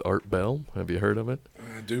AM with Art Bell. Have you heard of it?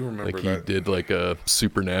 I do remember Like, that. he did, like, a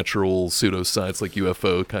supernatural pseudoscience, like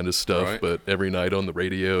UFO kind of stuff, Right. but every night on the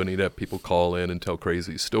radio, and he'd have people call in and tell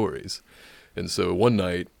crazy stories. And so one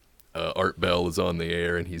night, Art Bell is on the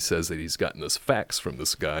air, and he says that he's gotten this fax from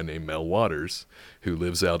this guy named Mel Waters, who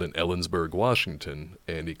lives out in Ellensburg, Washington,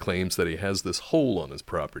 and he claims that he has this hole on his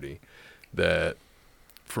property that,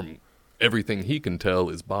 from everything he can tell,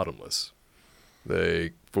 is bottomless.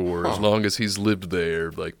 For as long as he's lived there,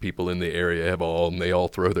 like, people in the area and they all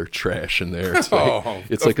throw their trash in there. It's like,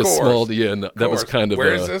 it's like a small, that was kind of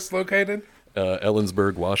Where is this located?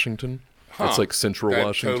 Ellensburg, Washington. It's like central That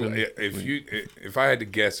Washington. If I had to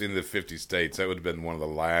guess in the 50 states, that would have been one of the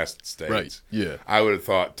last states. Right, yeah. I would have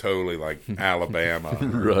thought totally like Alabama,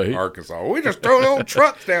 Right. Arkansas. We just throw the old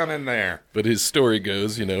trucks down in there. But his story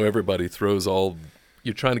goes, everybody throws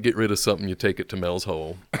you're trying to get rid of something, you take it to Mel's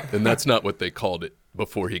Hole. And that's not what they called it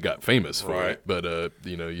before he got famous for Right. it. But,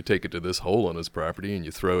 you take it to this hole on his property and you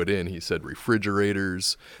throw it in. He said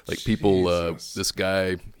refrigerators, like people, Jesus. this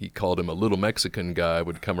guy, he called him a little Mexican guy,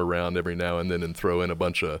 would come around every now and then and throw in a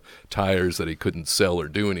bunch of tires that he couldn't sell or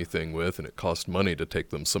do anything with. And it cost money to take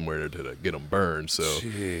them somewhere to get them burned. So,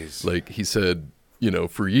 Jeez. like he said,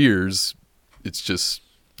 for years, it's just,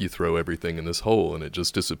 you throw everything in this hole and it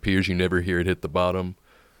just disappears. You never hear it hit the bottom.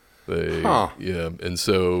 Yeah, and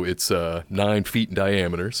so it's 9 feet in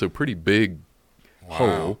diameter, so pretty big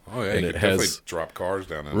hole. Oh, yeah, and you it could definitely has drop cars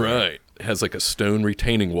down in there. right. It has like a stone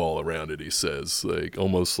retaining wall around it. He says, like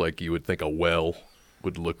almost like you would think a well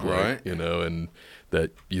would look like, Right. and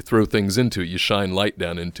that you throw things into it, you shine light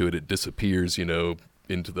down into it, it disappears, into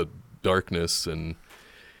the darkness. And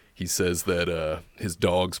he says that his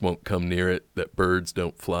dogs won't come near it, that birds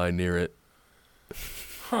don't fly near it.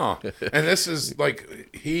 Huh. And this is like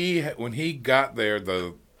when he got there,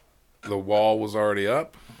 the wall was already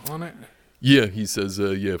up on it. Yeah, he says.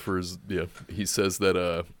 He says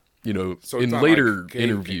that. So it's in not later like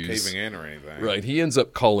interviews, caving in or anything. right? He ends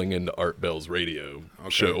up calling into Art Bell's radio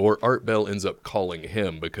show, or Art Bell ends up calling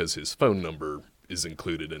him because his phone number is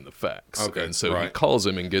included in the fax. Okay, And so he right. calls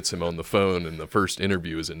him and gets him on the phone. And the first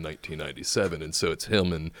interview is in 1997, and so it's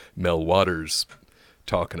him and Mel Waters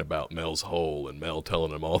talking about Mel's Hole, and Mel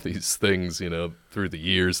telling him all these things, through the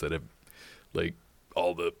years that have, like,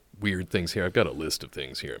 all the weird things here. I've got a list of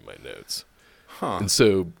things here in my notes. Huh. And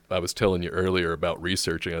so I was telling you earlier about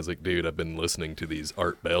researching. I was like, dude, I've been listening to these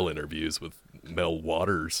Art Bell interviews with Mel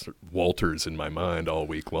Walters in my mind all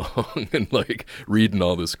week long and, like, reading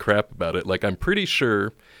all this crap about it. Like, I'm pretty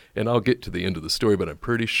sure, and I'll get to the end of the story, but I'm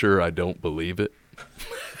pretty sure I don't believe it.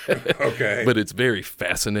 Okay. But it's very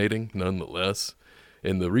fascinating nonetheless.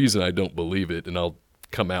 And the reason I don't believe it, and I'll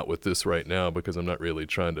come out with this right now because I'm not really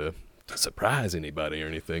trying to surprise anybody or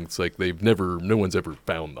anything. It's like no one's ever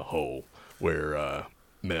found the hole where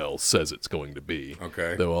Mel says it's going to be.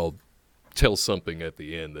 Okay. Though I'll tell something at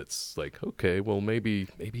the end that's like, okay, well, maybe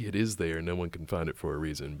it is there. No one can find it for a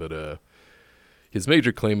reason. But his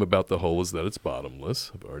major claim about the hole is that it's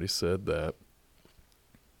bottomless. I've already said that.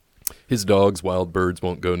 His dogs, wild birds,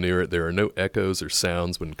 won't go near it. There are no echoes or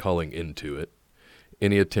sounds when calling into it.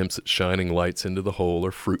 Any attempts at shining lights into the hole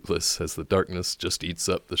are fruitless, as the darkness just eats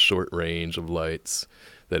up the short range of lights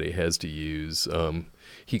that he has to use.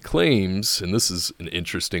 He claims, and this is an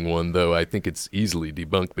interesting one, though I think it's easily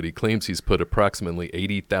debunked, but he claims he's put approximately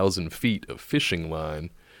 80,000 feet of fishing line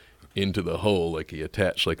into the hole, like he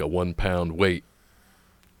attached like a 1 pound weight.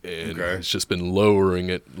 And he's just been lowering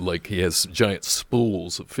it, like he has giant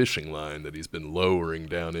spools of fishing line that he's been lowering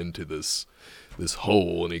down into this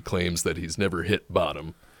hole, and he claims that he's never hit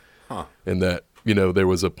bottom. And that, there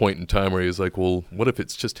was a point in time where he was like, well, what if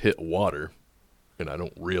it's just hit water and I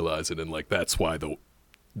don't realize it, and like that's why the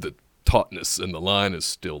tautness in the line is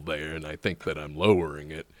still there, and I think that I'm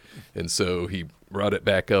lowering it. And so he brought it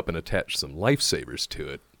back up and attached some lifesavers to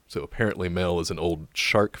it. So apparently Mel is an old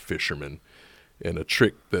shark fisherman, and a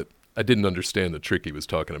trick that I didn't understand the trick he was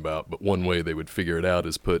talking about, but one way they would figure it out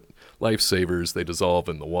is put lifesavers, they dissolve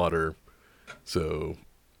in the water. So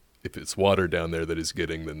if it's water down there that he's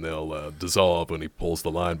getting, then they'll dissolve. When he pulls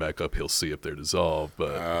the line back up, he'll see if they're dissolved.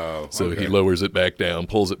 But he lowers it back down,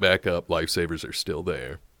 pulls it back up, lifesavers are still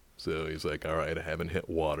there. So he's like, all right, I haven't hit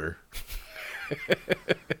water.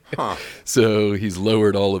 So he's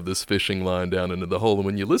lowered all of this fishing line down into the hole. And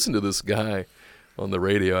when you listen to this guy on the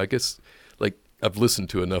radio, I guess, like, I've listened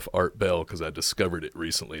to enough Art Bell because I discovered it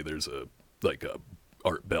recently. There's a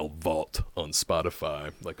Art Bell Vault on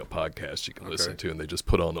Spotify, like a podcast you can listen to, and they just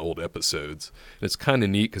put on old episodes. And it's kind of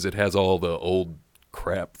neat because it has all the old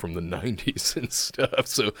crap from the 90s and stuff.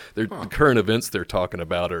 So the current events they're talking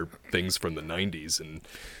about are things from the 90s, and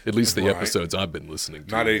at least the episodes I've been listening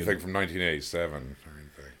to. Not anything from 1987 or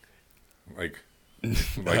anything. Right.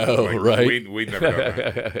 We'd never done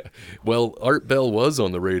that. Well, Art Bell was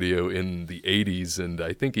on the radio in the 80s and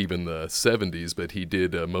I think even the 70s, but he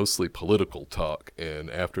did mostly political talk.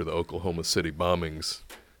 And after the Oklahoma City bombings,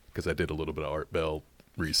 because I did a little bit of Art Bell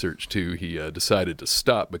research too, he decided to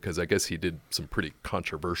stop because I guess he did some pretty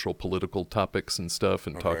controversial political topics and stuff,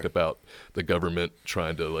 and talked about the government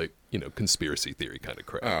trying to, conspiracy theory kind of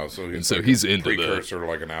crap. Oh, so he's into precursor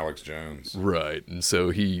like an Alex Jones. Right. And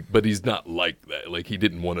so but he's not like that. Like, he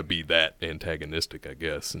didn't want to be that antagonistic, I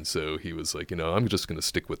guess. And so he was like, I'm just going to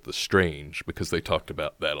stick with the strange, because they talked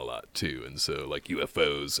about that a lot too. And so, like,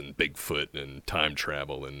 UFOs and Bigfoot and time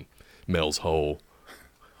travel and Mel's Hole.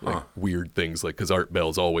 Like weird things, like, because Art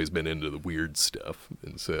Bell's always been into the weird stuff.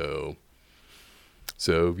 And so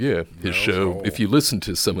yeah, his show, if you listen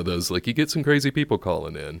to some of those, like, you get some crazy people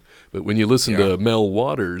calling in. But when you listen to Mel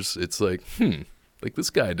Waters, it's like, like, this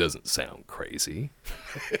guy doesn't sound crazy.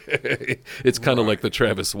 It's kind of like the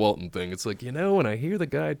Travis Walton thing. It's like, when I hear the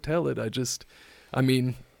guy tell it,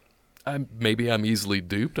 maybe I'm easily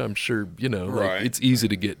duped. I'm sure, like, it's easy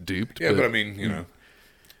to get duped. Yeah, but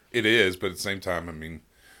it is, but at the same time,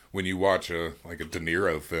 when you watch a De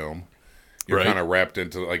Niro film, you're kind of wrapped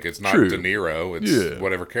into, like, it's not De Niro, it's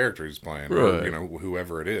whatever character he's playing, or,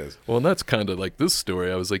 whoever it is. Well, and that's kind of like this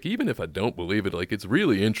story. I was like, even if I don't believe it, like, it's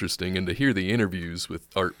really interesting, and to hear the interviews with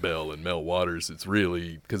Art Bell and Mel Waters, it's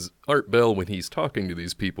really, because Art Bell, when he's talking to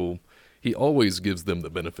these people, he always gives them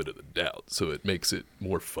the benefit of the doubt, so it makes it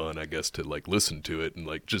more fun, I guess, to, like, listen to it and,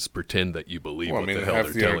 like, just pretend that you believe what the hell they're telling you.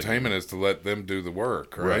 Half the entertainment is to let them do the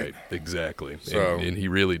work, right? Right, exactly. So, and he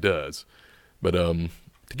really does. But to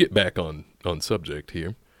get back on subject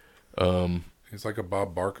here, it's like a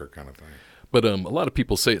Bob Barker kind of thing. But a lot of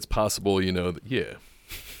people say it's possible, that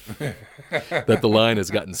the line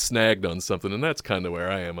has gotten snagged on something, and that's kind of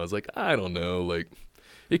where I am. I was like, I don't know, like,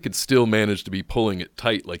 it could still manage to be pulling it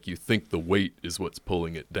tight, like you think the weight is what's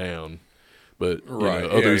pulling it down. But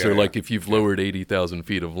others are like, if you've lowered 80,000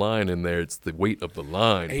 feet of line in there, it's the weight of the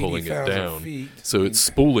line pulling it down. Feet. So it's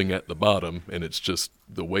spooling at the bottom, and it's just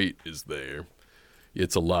the weight is there.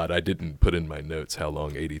 It's a lot. I didn't put in my notes how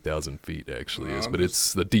long 80,000 feet actually is, but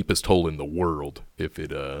it's the deepest hole in the world, if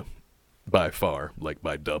it, by far, like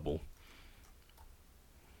by double.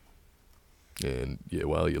 And,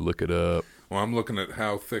 while you look it up. Well, I'm looking at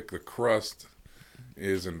how thick the crust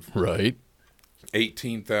is in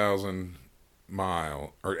 18,000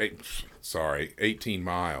 miles, 18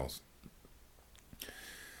 miles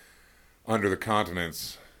under the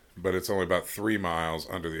continents, but it's only about 3 miles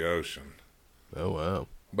under the ocean. Oh, wow.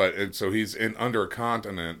 But so he's under a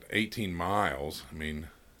continent, 18 miles.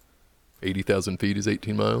 80,000 feet is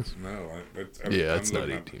 18 miles? No. It's not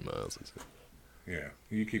 18 miles, is it? Yeah,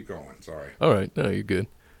 you keep going. Sorry. All right. No, you're good.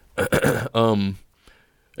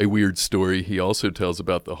 A weird story he also tells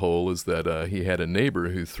about the hole is that he had a neighbor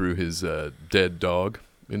who threw his dead dog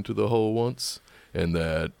into the hole once, and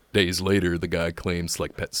that days later the guy claims,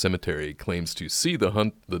 like Pet Cemetery, claims to see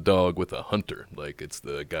the dog with a hunter, like it's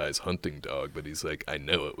the guy's hunting dog, but he's like, I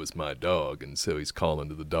know it was my dog, and so he's calling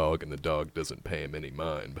to the dog, and the dog doesn't pay him any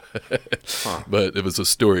mind. But it was a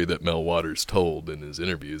story that Mel Waters told in his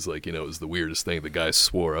interviews, like, it was the weirdest thing. The guy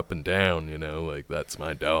swore up and down, like, that's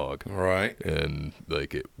my dog, right? And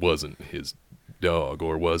like it wasn't his dog,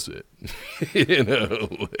 or was it?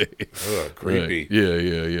 Creepy. Right.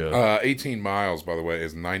 Yeah. 18 miles, by the way,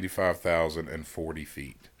 is 95,040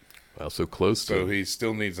 feet. Wow, so close to. So he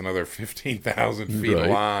still needs another 15,000 feet of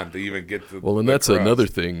line to even get to. Well, and that's another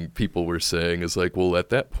thing people were saying is like, well, at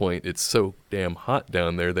that point, it's so damn hot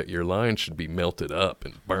down there that your line should be melted up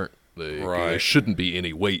and burnt. There shouldn't be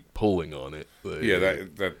any weight pulling on it.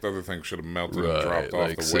 That other thing should have melted and dropped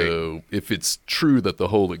off the weight. So if it's true that the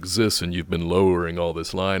hole exists and you've been lowering all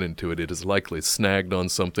this line into it, it is likely snagged on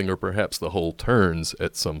something, or perhaps the hole turns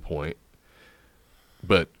at some point.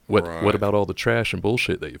 But what about all the trash and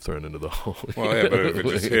bullshit that you've thrown into the hole? Well, yeah, but if it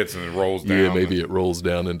just hits and it rolls down. Yeah, maybe it rolls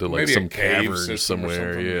down into like some cavern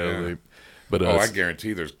somewhere. Yeah. But I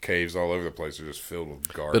guarantee there's caves all over the place that are just filled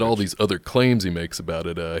with garbage. But all these other claims he makes about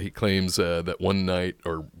it, he claims that one night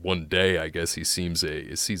or one day, I guess, he sees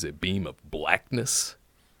a beam of blackness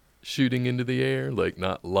shooting into the air, like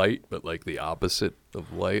not light, but like the opposite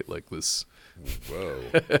of light, like this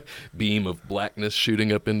beam of blackness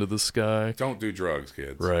shooting up into the sky. Don't do drugs,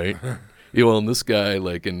 kids. Right. Well, and this guy,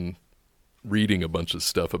 like in reading a bunch of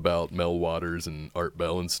stuff about Mel Waters and Art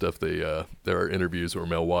Bell and stuff, there are interviews where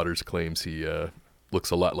Mel Waters claims he looks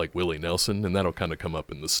a lot like Willie Nelson, and that'll kind of come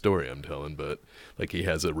up in the story I'm telling, but like he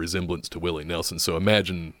has a resemblance to Willie Nelson. So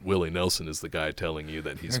imagine Willie Nelson is the guy telling you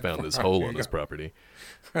that he's found this hole on his property.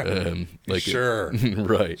 Sure.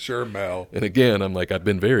 Right. Sure, Mel. And again, I'm like, I've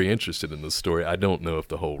been very interested in this story. I don't know if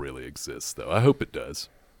the hole really exists, though. I hope it does.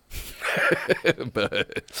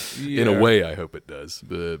 But in a way, I hope it does.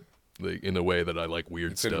 But like, in a way that I like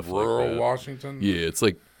weird stuff. In rural like that. Washington? Yeah, it's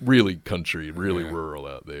like really country, really rural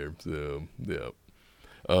out there. So, yeah.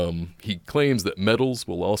 He claims that metals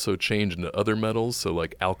will also change into other metals. So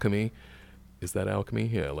like alchemy. Is that alchemy?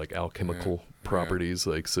 Yeah, like alchemical properties.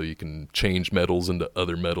 Like, so you can change metals into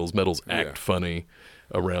other metals. Metals act funny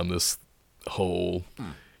around this hole.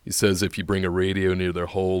 He says if you bring a radio near their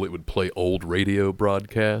hole, it would play old radio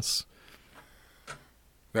broadcasts.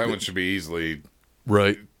 That one should be easily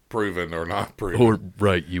proven or not proven. Or,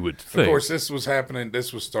 you would think. Of course, this was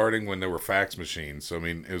starting when there were fax machines. So, I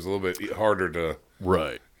mean, it was a little bit harder to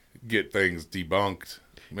get things debunked,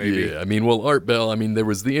 maybe. Yeah, I mean, well, Art Bell, there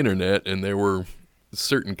was the internet, and there were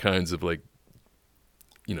certain kinds of, like,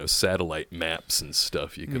 satellite maps and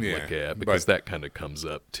stuff you could look at, because that kind of comes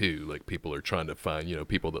up, too. Like, people are trying to find,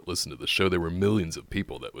 people that listen to the show. There were millions of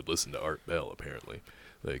people that would listen to Art Bell, apparently.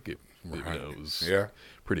 Like, it was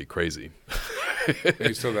pretty crazy.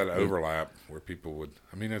 You still got an overlap where people would,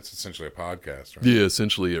 it's essentially a podcast, right? Yeah,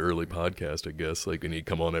 essentially an early podcast, I guess. Like, and he'd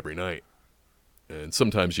come on every night. And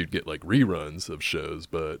sometimes you'd get, like, reruns of shows,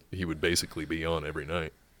 but he would basically be on every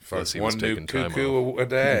night. Plus one new cuckoo a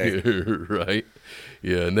day. Right?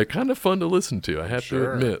 Yeah, and they're kind of fun to listen to, I have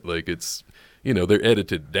to admit. Like, it's, they're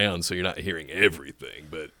edited down so you're not hearing everything,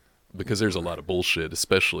 but because there's a lot of bullshit,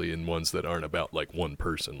 especially in ones that aren't about, like, one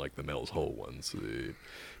person, like the Mel's Hole ones.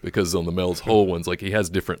 Because on the Mel's Hole ones, like, he has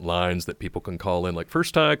different lines that people can call in, like,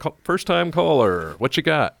 first time caller, what you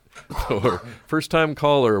got? Or first time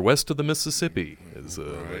caller, west of the Mississippi is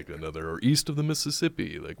like another, or east of the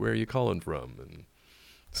Mississippi, like, where are you calling from? And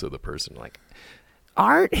so the person, like,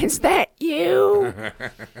 Art, is that you?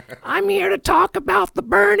 I'm here to talk about the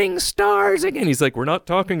burning stars again. He's like, we're not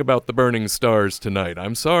talking about the burning stars tonight.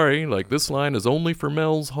 I'm sorry. Like, this line is only for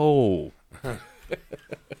Mel's Hole.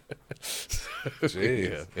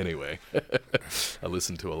 Yeah, anyway, I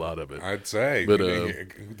listened to a lot of it. I'd say. But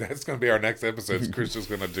that's going to be our next episode. Chris is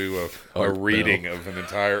going to do a reading of an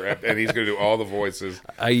entire, and he's going to do all the voices.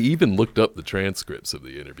 I even looked up the transcripts of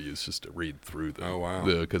the interviews just to read through them. Oh, wow.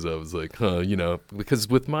 Because I was like, because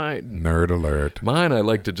with my... Nerd alert. Mine, I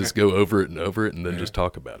like to just go over it and then just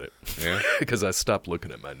talk about it. Yeah. Because I stopped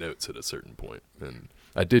looking at my notes at a certain point. And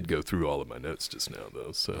I did go through all of my notes just now,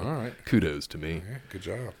 though. So all right. Kudos to me. Yeah, good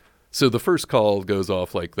job. So the first call goes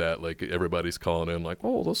off like that, like everybody's calling in like,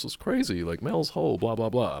 oh, this is crazy, like Mel's Hole, blah, blah,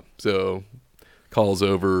 blah. So calls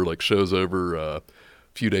over, like show's over. A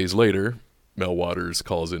few days later, Mel Waters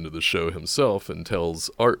calls into the show himself and tells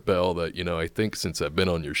Art Bell that, I think since I've been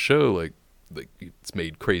on your show, like it's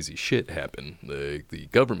made crazy shit happen. The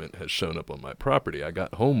government has shown up on my property. I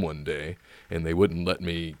got home one day and they wouldn't let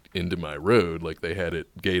me into my road. Like they had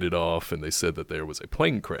it gated off and they said that there was a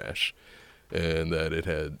plane crash. and that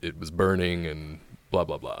it was burning and blah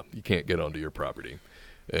blah blah. You can't get onto your property,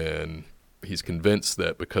 and he's convinced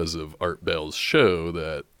that because of Art Bell's show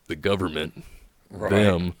that the government,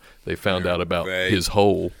 they found out about his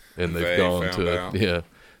hole, and they've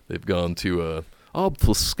gone to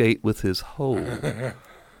obfuscate with his hole,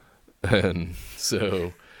 and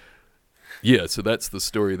so. Yeah, so that's the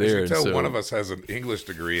story there. You should tell one of us has an English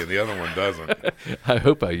degree and the other one doesn't. I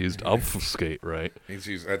hope I used obfuscate right. He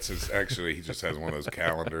just has one of those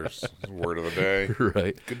calendars. Word of the day.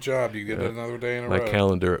 Right. Good job. You get another day in a row. My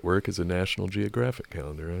calendar at work is a National Geographic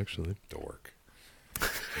calendar, actually. Dork.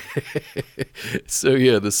 So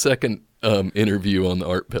yeah, the second interview on the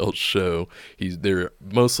Art Bell show, they're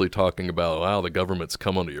mostly talking about, wow, the government's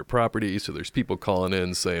come onto your property. So there's people calling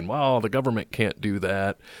in saying, wow, the government can't do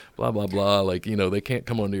that, blah, blah, blah. Like, they can't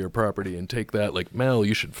come onto your property and take that. Like, Mel,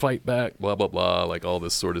 you should fight back, blah, blah, blah, like all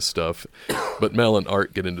this sort of stuff. But Mel and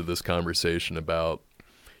Art get into this conversation about,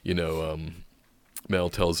 Mel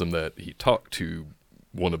tells him that he talked to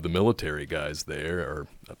one of the military guys there, or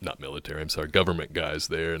not military, I'm sorry, government guys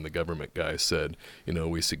there, and the government guy said,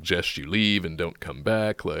 we suggest you leave and don't come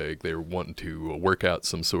back. Like, they're wanting to work out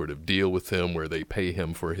some sort of deal with him where they pay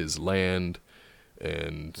him for his land,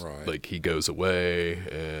 and like he goes away,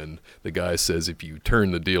 and the guy says, if you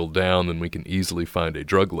turn the deal down, then we can easily find a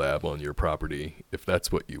drug lab on your property if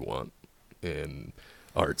that's what you want. And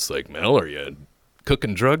Art's like, Mel, are you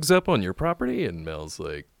cooking drugs up on your property? And Mel's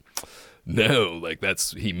like, no, like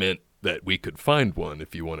he meant that we could find one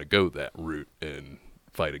if you want to go that route and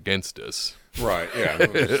fight against us. Right, yeah.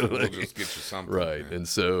 We'll just get you something. Right, man. And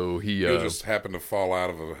so you'll just happen to fall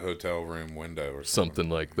out of a hotel room window or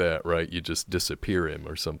something like that, right? You just disappear him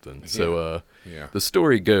or something. So the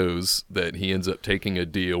story goes that he ends up taking a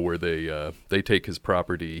deal where they take his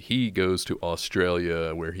property. He goes to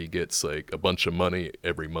Australia where he gets like a bunch of money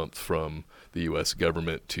every month from the U.S.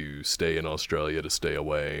 government to stay in Australia, to stay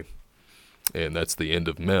away. And that's the end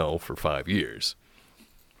of Mel for 5 years.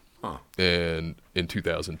 Huh. And in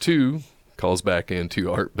 2002, calls back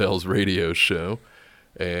into Art Bell's radio show,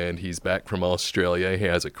 and he's back from Australia. He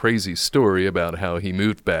has a crazy story about how he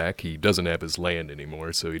moved back. He doesn't have his land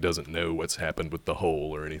anymore, so he doesn't know what's happened with the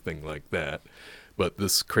hole or anything like that. But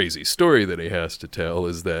this crazy story that he has to tell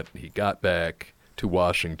is that he got back to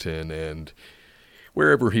Washington, and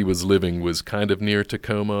wherever he was living was kind of near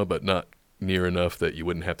Tacoma, but not near enough that you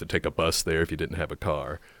wouldn't have to take a bus there if you didn't have a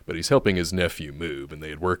car. But he's helping his nephew move, and they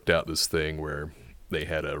had worked out this thing where they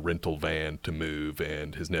had a rental van to move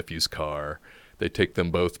and his nephew's car. They take them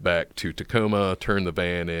both back to Tacoma, turn the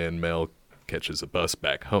van in, Mel catches a bus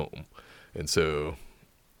back home. And so,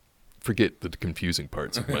 forget the confusing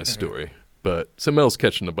parts of my story. But so Mel's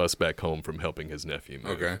catching a bus back home from helping his nephew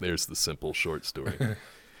move. Okay. There's the simple short story.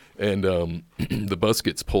 And the bus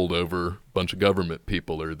gets pulled over. A bunch of government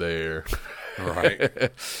people are there. Right.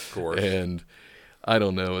 Of course. And I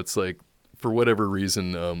don't know. It's like, for whatever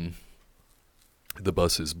reason, the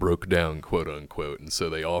bus is broke down, quote unquote. And so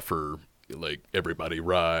they offer, like, everybody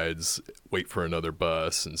rides, wait for another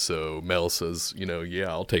bus. And so Mel says, yeah,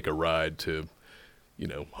 I'll take a ride to,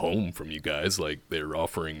 home from you guys. Like, they're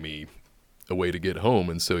offering me a way to get home.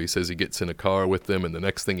 And so he says he gets in a car with them, and the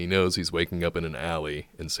next thing he knows, he's waking up in an alley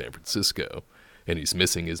in San Francisco, and he's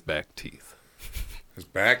missing his back teeth. His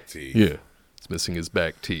back teeth? Yeah. He's missing his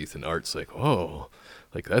back teeth, and Art's like, oh,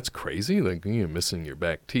 like, that's crazy. Like, you're missing your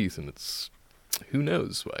back teeth, and it's, who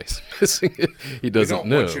knows why he's missing it. He doesn't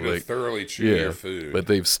know. They don't want you to thoroughly chew your food. But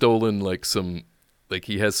they've stolen, like, some, like,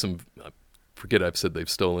 he has some, I forget I've said they've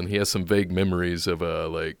stolen, he has some vague memories of,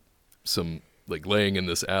 like, some, like, laying in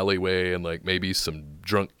this alleyway, and like maybe some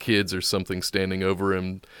drunk kids or something standing over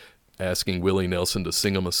him asking Willie Nelson to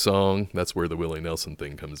sing him a song. That's where the Willie Nelson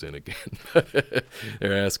thing comes in again.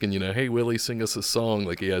 They're asking, hey, Willie, sing us a song.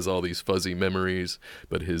 Like, he has all these fuzzy memories,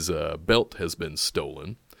 but his belt has been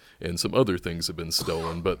stolen, and some other things have been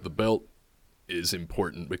stolen, but the belt is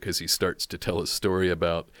important because he starts to tell a story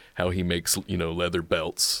about how he makes, leather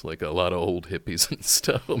belts. Like, a lot of old hippies and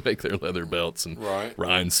stuff will make their leather belts and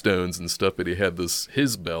rhinestones and stuff. But he had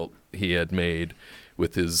his belt he had made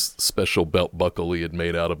with his special belt buckle he had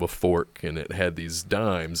made out of a fork, and it had these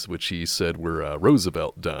dimes, which he said were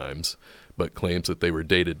Roosevelt dimes, but claims that they were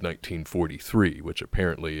dated 1943, which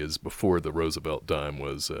apparently is before the Roosevelt dime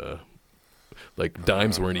was like,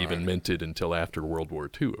 dimes weren't even minted until after World War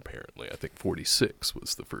II, apparently. I think 46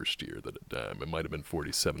 was the first year that a dime. It might have been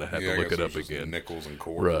 47. I had to look it up again. Nickels and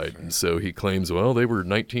quarters. Right. And so he claims, well, they were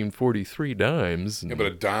 1943 dimes. Yeah, but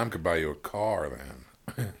a dime could buy you a car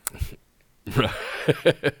then.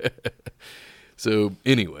 Right. So,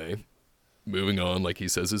 anyway, moving on, like he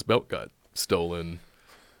says, his belt got stolen.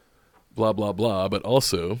 blah blah blah, but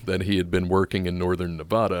also that he had been working in northern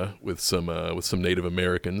Nevada with some Native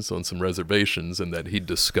Americans on some reservations, and that he'd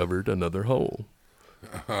discovered another hole.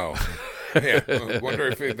 Oh, yeah. I wonder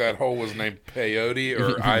if that hole was named peyote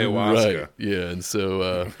or ayahuasca. Right. Yeah, and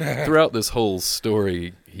so throughout this whole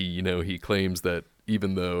story, he claims that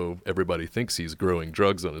even though everybody thinks he's growing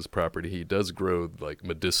drugs on his property, he does grow like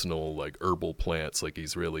medicinal, like herbal plants. Like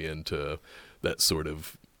he's really into that sort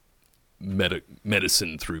of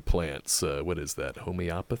medicine through plants. What is that?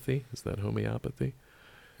 Homeopathy? Is that homeopathy?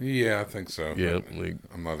 Yeah, I think so. Yeah,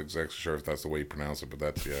 I'm not exactly sure if that's the way you pronounce it, but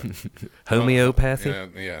that's, yeah. Homeopathy?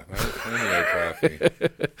 Yeah, homeopathy.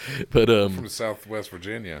 But from Southwest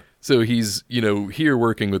Virginia. So he's, here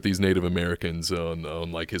working with these Native Americans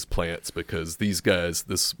on like his plants, because these guys,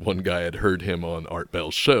 this one guy had heard him on Art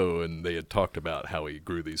Bell's show, and they had talked about how he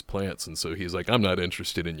grew these plants, and so he's like, I'm not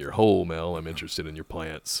interested in your hole, Mel, I'm interested in your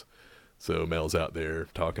plants. So Mel's out there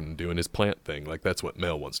talking, doing his plant thing. Like, that's what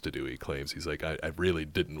Mel wants to do, he claims. He's like, I really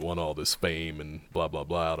didn't want all this fame and blah, blah,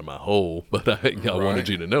 blah out of my hole, but I wanted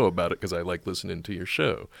you to know about it because I like listening to your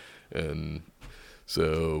show. And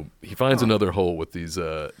so he finds another hole with these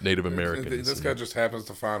Native Americans. This guy just happens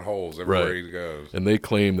to find holes everywhere he goes. And they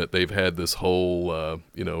claim that they've had this whole, I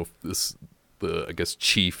guess,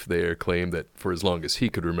 chief there claimed that for as long as he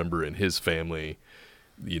could remember in his family,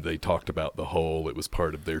 they talked about the hole. It was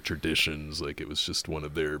part of their traditions. Like, it was just one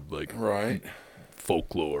of their, like,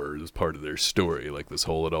 folklore. It was part of their story. Like, this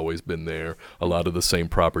hole had always been there. A lot of the same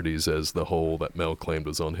properties as the hole that Mel claimed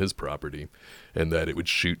was on his property, and that it would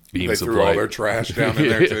shoot beams of light. They threw all their trash down in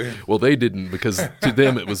there, too? Well, they didn't, because to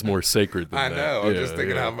them it was more sacred than that. I know. I'm just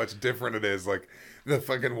thinking how much different it is. Like, the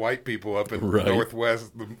fucking white people up in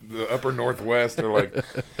Northwest, the upper Northwest, are like,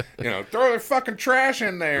 throw their fucking trash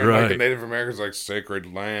in there. Right. Like, the Native Americans like, sacred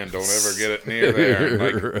land, don't ever get it near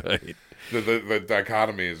there. And, like, the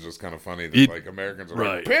dichotomy is just kind of funny. That, like, Americans are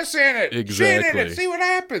like, piss in it, shit in it, see what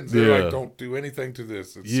happens. They're like, don't do anything to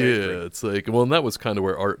this. It's sacred. It's like, well, and that was kind of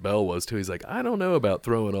where Art Bell was too. He's like, I don't know about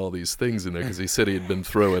throwing all these things in there, because he said he had been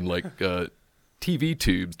throwing like TV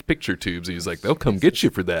tubes, picture tubes. He was like, they'll come get you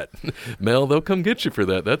for that. Mel, they'll come get you for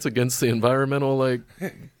that. That's against the environmental, like,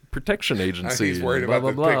 protection agency. He's worried about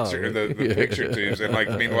the picture tubes. And, like,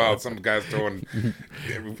 meanwhile, some guy's throwing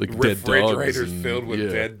like refrigerators filled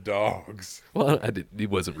with dead dogs. Well, it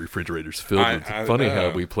wasn't refrigerators filled with. Funny how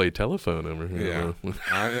we play telephone over here.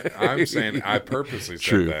 Yeah. I'm saying I purposely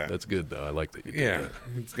said that. That's good, though. I like that you did that.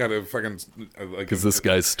 It's got a fucking... Because this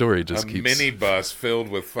guy's story just keeps... minibus filled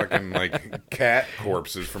with fucking, like, cat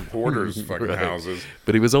corpses from hoarders' fucking houses.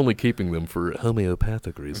 But he was only keeping them for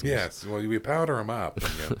homeopathic reasons. Yes. Well, you powder them up.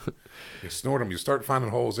 You snort them. You start finding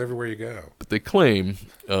holes everywhere you go. But they claim,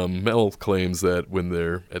 Mel claims that when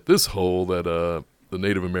they're at this hole, that the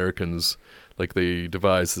Native Americans, like, they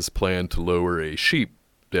devised this plan to lower a sheep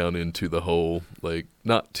down into the hole, like,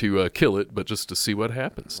 not to kill it, but just to see what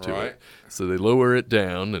happens to it. So they lower it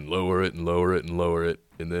down and lower it and lower it and lower it.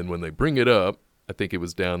 And then when they bring it up, I think it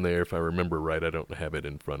was down there, if I remember right. I don't have it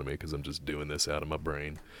in front of me because I'm just doing this out of my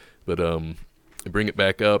brain. But they bring it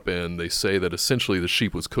back up, and they say that essentially the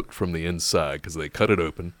sheep was cooked from the inside, because they cut it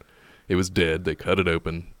open. It was dead. They cut it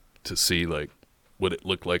open to see, like, what it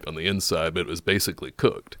looked like on the inside, but it was basically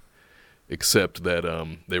cooked, except that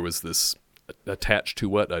there was this attached to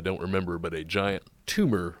what, I don't remember, but a giant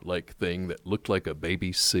tumor-like thing that looked like a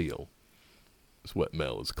baby seal, is what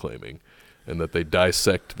Mel is claiming, and that they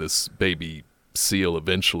dissect this baby seal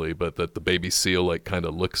eventually, but that the baby seal, like, kind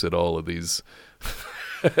of looks at all of these...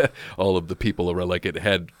 all of the people around, like, it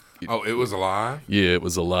had... Oh, it was alive? Yeah, it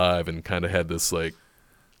was alive, and kind of had this, like...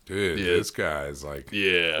 Dude, this guy is like...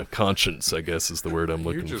 Yeah, conscience, I guess, is the word I'm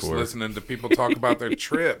looking for. You're just listening to people talk about their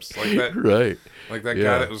trips. Like that, right. Like that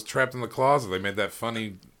guy that was trapped in the closet. They made that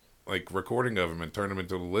funny, like, recording of him and turned him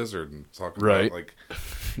into a lizard and talking about, like...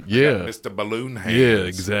 Mr. Balloon Hands. Yeah,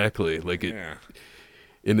 exactly. Like, it... Yeah.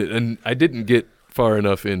 And I didn't get far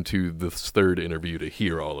enough into this third interview to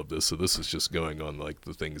hear all of this, so this is just going on, like,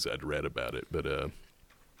 the things I'd read about it. But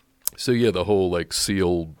so yeah, the whole, like,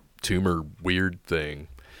 seal tumor weird thing,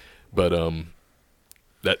 but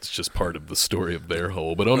that's just part of the story of their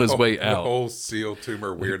hole. But on his way out, the whole seal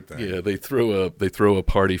tumor weird thing. They throw a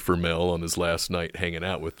party for Mel on his last night hanging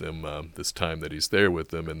out with them. This time that he's there with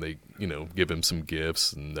them, and they give him some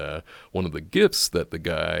gifts. And one of the gifts that the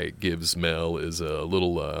guy gives Mel is a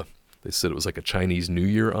little. They said it was like a Chinese New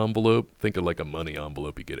Year envelope. Think of like a money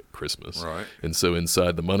envelope you get at Christmas. Right. And so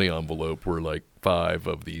inside the money envelope were like 5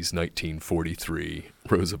 of these 1943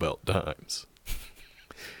 Roosevelt dimes.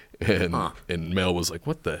 And Mel was like,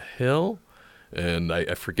 what the hell? And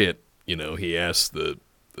I forget, he asked the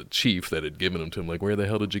the chief that had given them to him, like, where the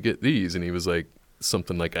hell did you get these? And he was like,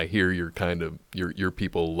 something like, I hear you're kind of, your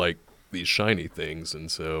people like these shiny things, and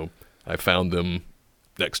so I found them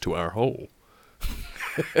next to our hole.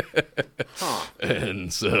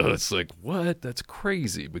 And so it's like, what? That's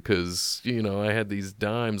crazy, because, I had these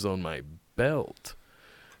dimes on my belt.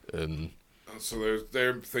 And so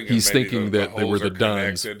they're thinking he's maybe thinking the that they were holes the are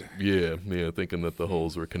dimes. connected. Yeah, thinking that the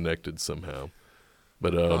holes were connected somehow.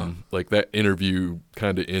 But like that interview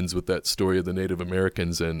kind of ends with that story of the Native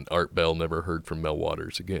Americans, and Art Bell never heard from Mel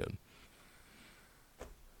Waters again.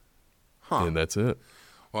 And that's it.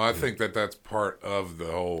 Well, I think that's part of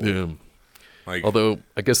the whole. Yeah. Like, although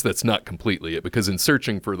I guess that's not completely it, because in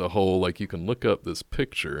searching for the hole, like, you can look up this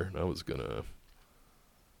picture. I was gonna,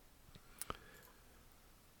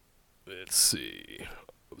 let's see.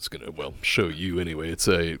 I was gonna, show you anyway. It's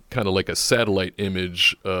a kind of like a satellite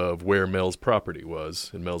image of where Mel's property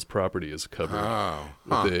was, and Mel's property is covered.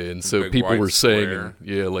 And so people were saying,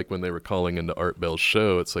 like when they were calling into Art Bell's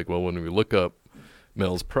show, it's like, well, when we look up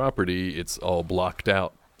Mel's property, it's all blocked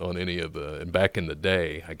out on any of the, and back in the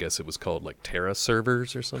day, I guess it was called like Terra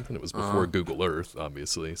servers or something. It was before Google Earth,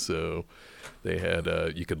 obviously. So they had,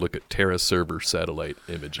 you could look at Terra server satellite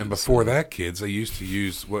images. And before that, kids, they used to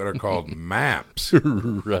use what are called maps.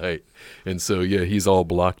 Right. And so, he's all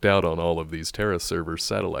blocked out on all of these Terra server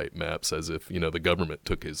satellite maps, as if, the government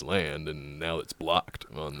took his land and now it's blocked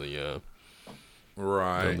on the,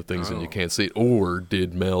 on the things, and you can't see it. Or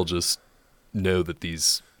did Mel just know that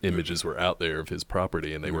these images were out there of his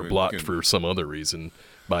property, and they were blocked for some other reason,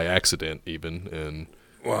 by accident even? And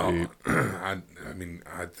I mean,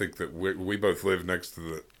 I think that we both live next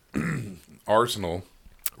to the Arsenal,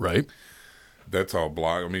 right? That's all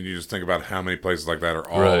blocked. I mean, you just think about how many places like that are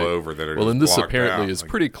all over that are. Well, just and this blocked apparently out. is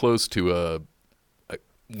pretty close to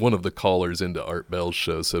one of the callers into Art Bell's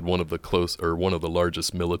show said one of the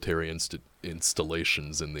largest military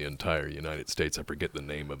installations in the entire United States. I forget the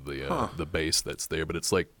name of the base that's there, but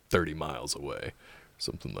it's like 30 miles away,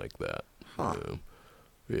 something like that.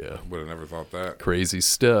 Yeah, would have never thought that. Crazy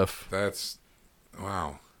stuff. That's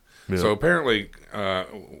wow. Yeah. So apparently,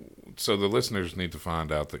 so the listeners need to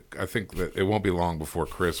find out that I think that it won't be long before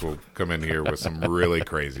Chris will come in here with some really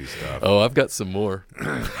crazy stuff. Oh, I've got some more.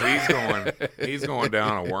 He's going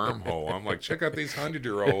down a wormhole. I'm like, check out these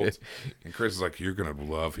 100-year-olds, and Chris is like, you're gonna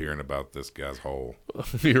love hearing about this guy's hole.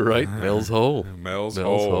 You're right, Mel's hole. Mel's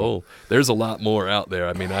hole. There's a lot more out there.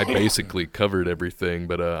 I mean, I basically covered everything,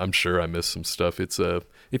 but I'm sure I missed some stuff. It's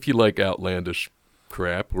if you like outlandish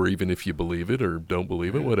crap, or even if you believe it or don't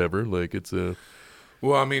believe it, whatever. Like, it's a.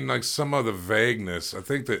 Well, I mean, like some of the vagueness. I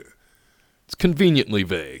think that it's conveniently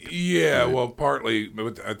vague. Yeah, right? Well, partly,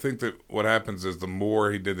 but I think that what happens is the more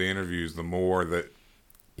he did the interviews, the more that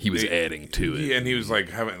he was adding to it. Yeah, and he was like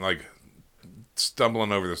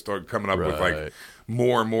stumbling over the story, coming up with like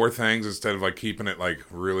more and more things instead of like keeping it like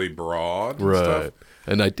really broad and stuff.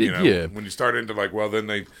 And I did, when you start into like, well, then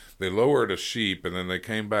they lowered a sheep, and then they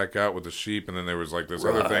came back out with the sheep, and then there was like this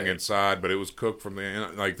other thing inside, but it was cooked from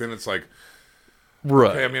the like. Then it's like,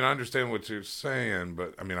 okay, I mean, I understand what you're saying,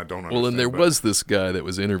 but I mean, I don't understand. Well, and there was this guy that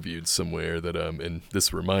was interviewed somewhere that and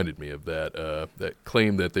this reminded me of that that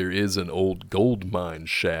claimed that there is an old gold mine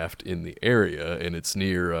shaft in the area, and it's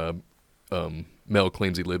near. Mel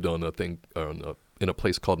claims he lived on in a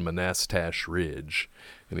place called Monastash Ridge.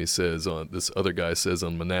 And he says this other guy says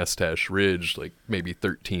on Monastash Ridge, like maybe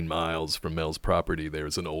 13 miles from Mel's property,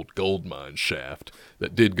 there's an old gold mine shaft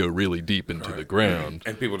that did go really deep into the ground.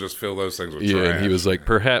 And people just fill those things with trash. Yeah, and he was like,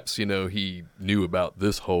 perhaps, he knew about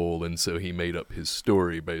this hole, and so he made up his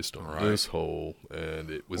story based on this hole, and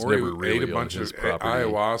it was never really on his property.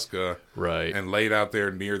 Ayahuasca, and laid out there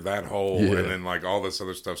near that hole, and then like all this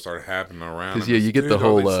other stuff started happening around. Because you get the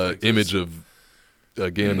whole image of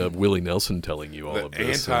Willie Nelson telling you all of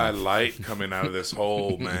this. Anti-light coming out of this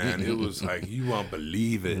hole, man. It was like, you won't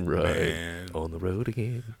believe it, man. On the road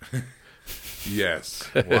again. Yes.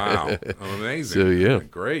 Wow. Amazing. So, yeah.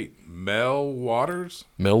 Great. Mel Waters?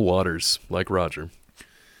 Mel Waters, like Roger.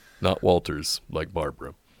 Not Walters, like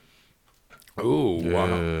Barbara. Ooh, wow.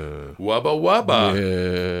 Wubba wubba.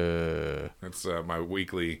 Yeah. That's my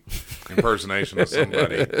weekly impersonation of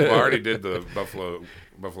somebody. Well, I already did the Buffalo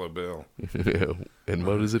Bill. Yeah. And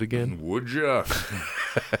what is it again? Would ya?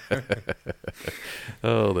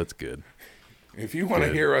 Oh, that's good. If you want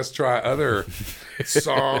to hear us try other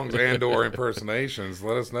songs and or impersonations,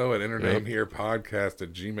 let us know at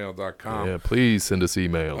internameherepodcast@gmail.com. Yeah, please send us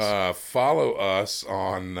emails. Follow us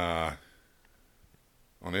on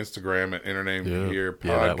Instagram at InternameHerePodcast.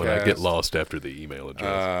 Yeah, that one I get lost after the email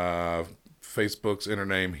address. Facebook's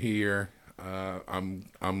InternameHere.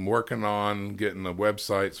 I'm working on getting a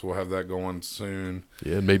website, so we'll have that going soon.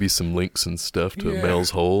 Yeah, and maybe some links and stuff to Yeah.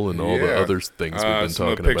 Mel's Hole and all the Yeah. other things we've been Some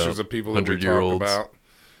of talking the pictures about. of people that we talked 100-year-olds. about.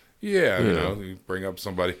 Yeah, you Yeah. know, you bring up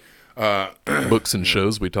somebody. Books and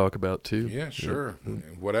shows we talk about too. Yeah, sure.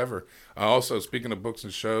 Whatever. Also, speaking of books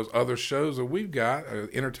and shows, other shows that we've got,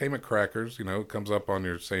 Entertainment Crackers, you know, it comes up on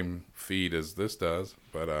your same feed as this does.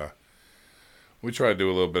 But we try to do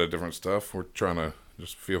a little bit of different stuff. We're trying to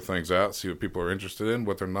just feel things out, see what people are interested in,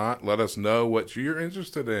 what they're not. Let us know what you're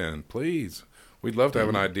interested in, please. We'd love to have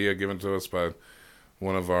an idea given to us by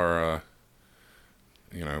one of our,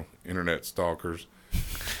 internet stalkers.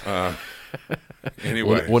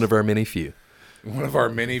 Anyway. One of our many few. One of our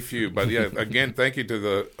many few. But yeah, again, thank you to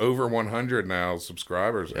the over 100 now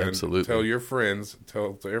subscribers. Absolutely. And tell your friends,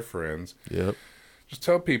 tell their friends. Yep. Just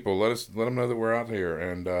tell people, let them know that we're out here.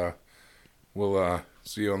 And we'll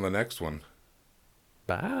see you on the next one.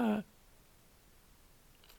 Bye.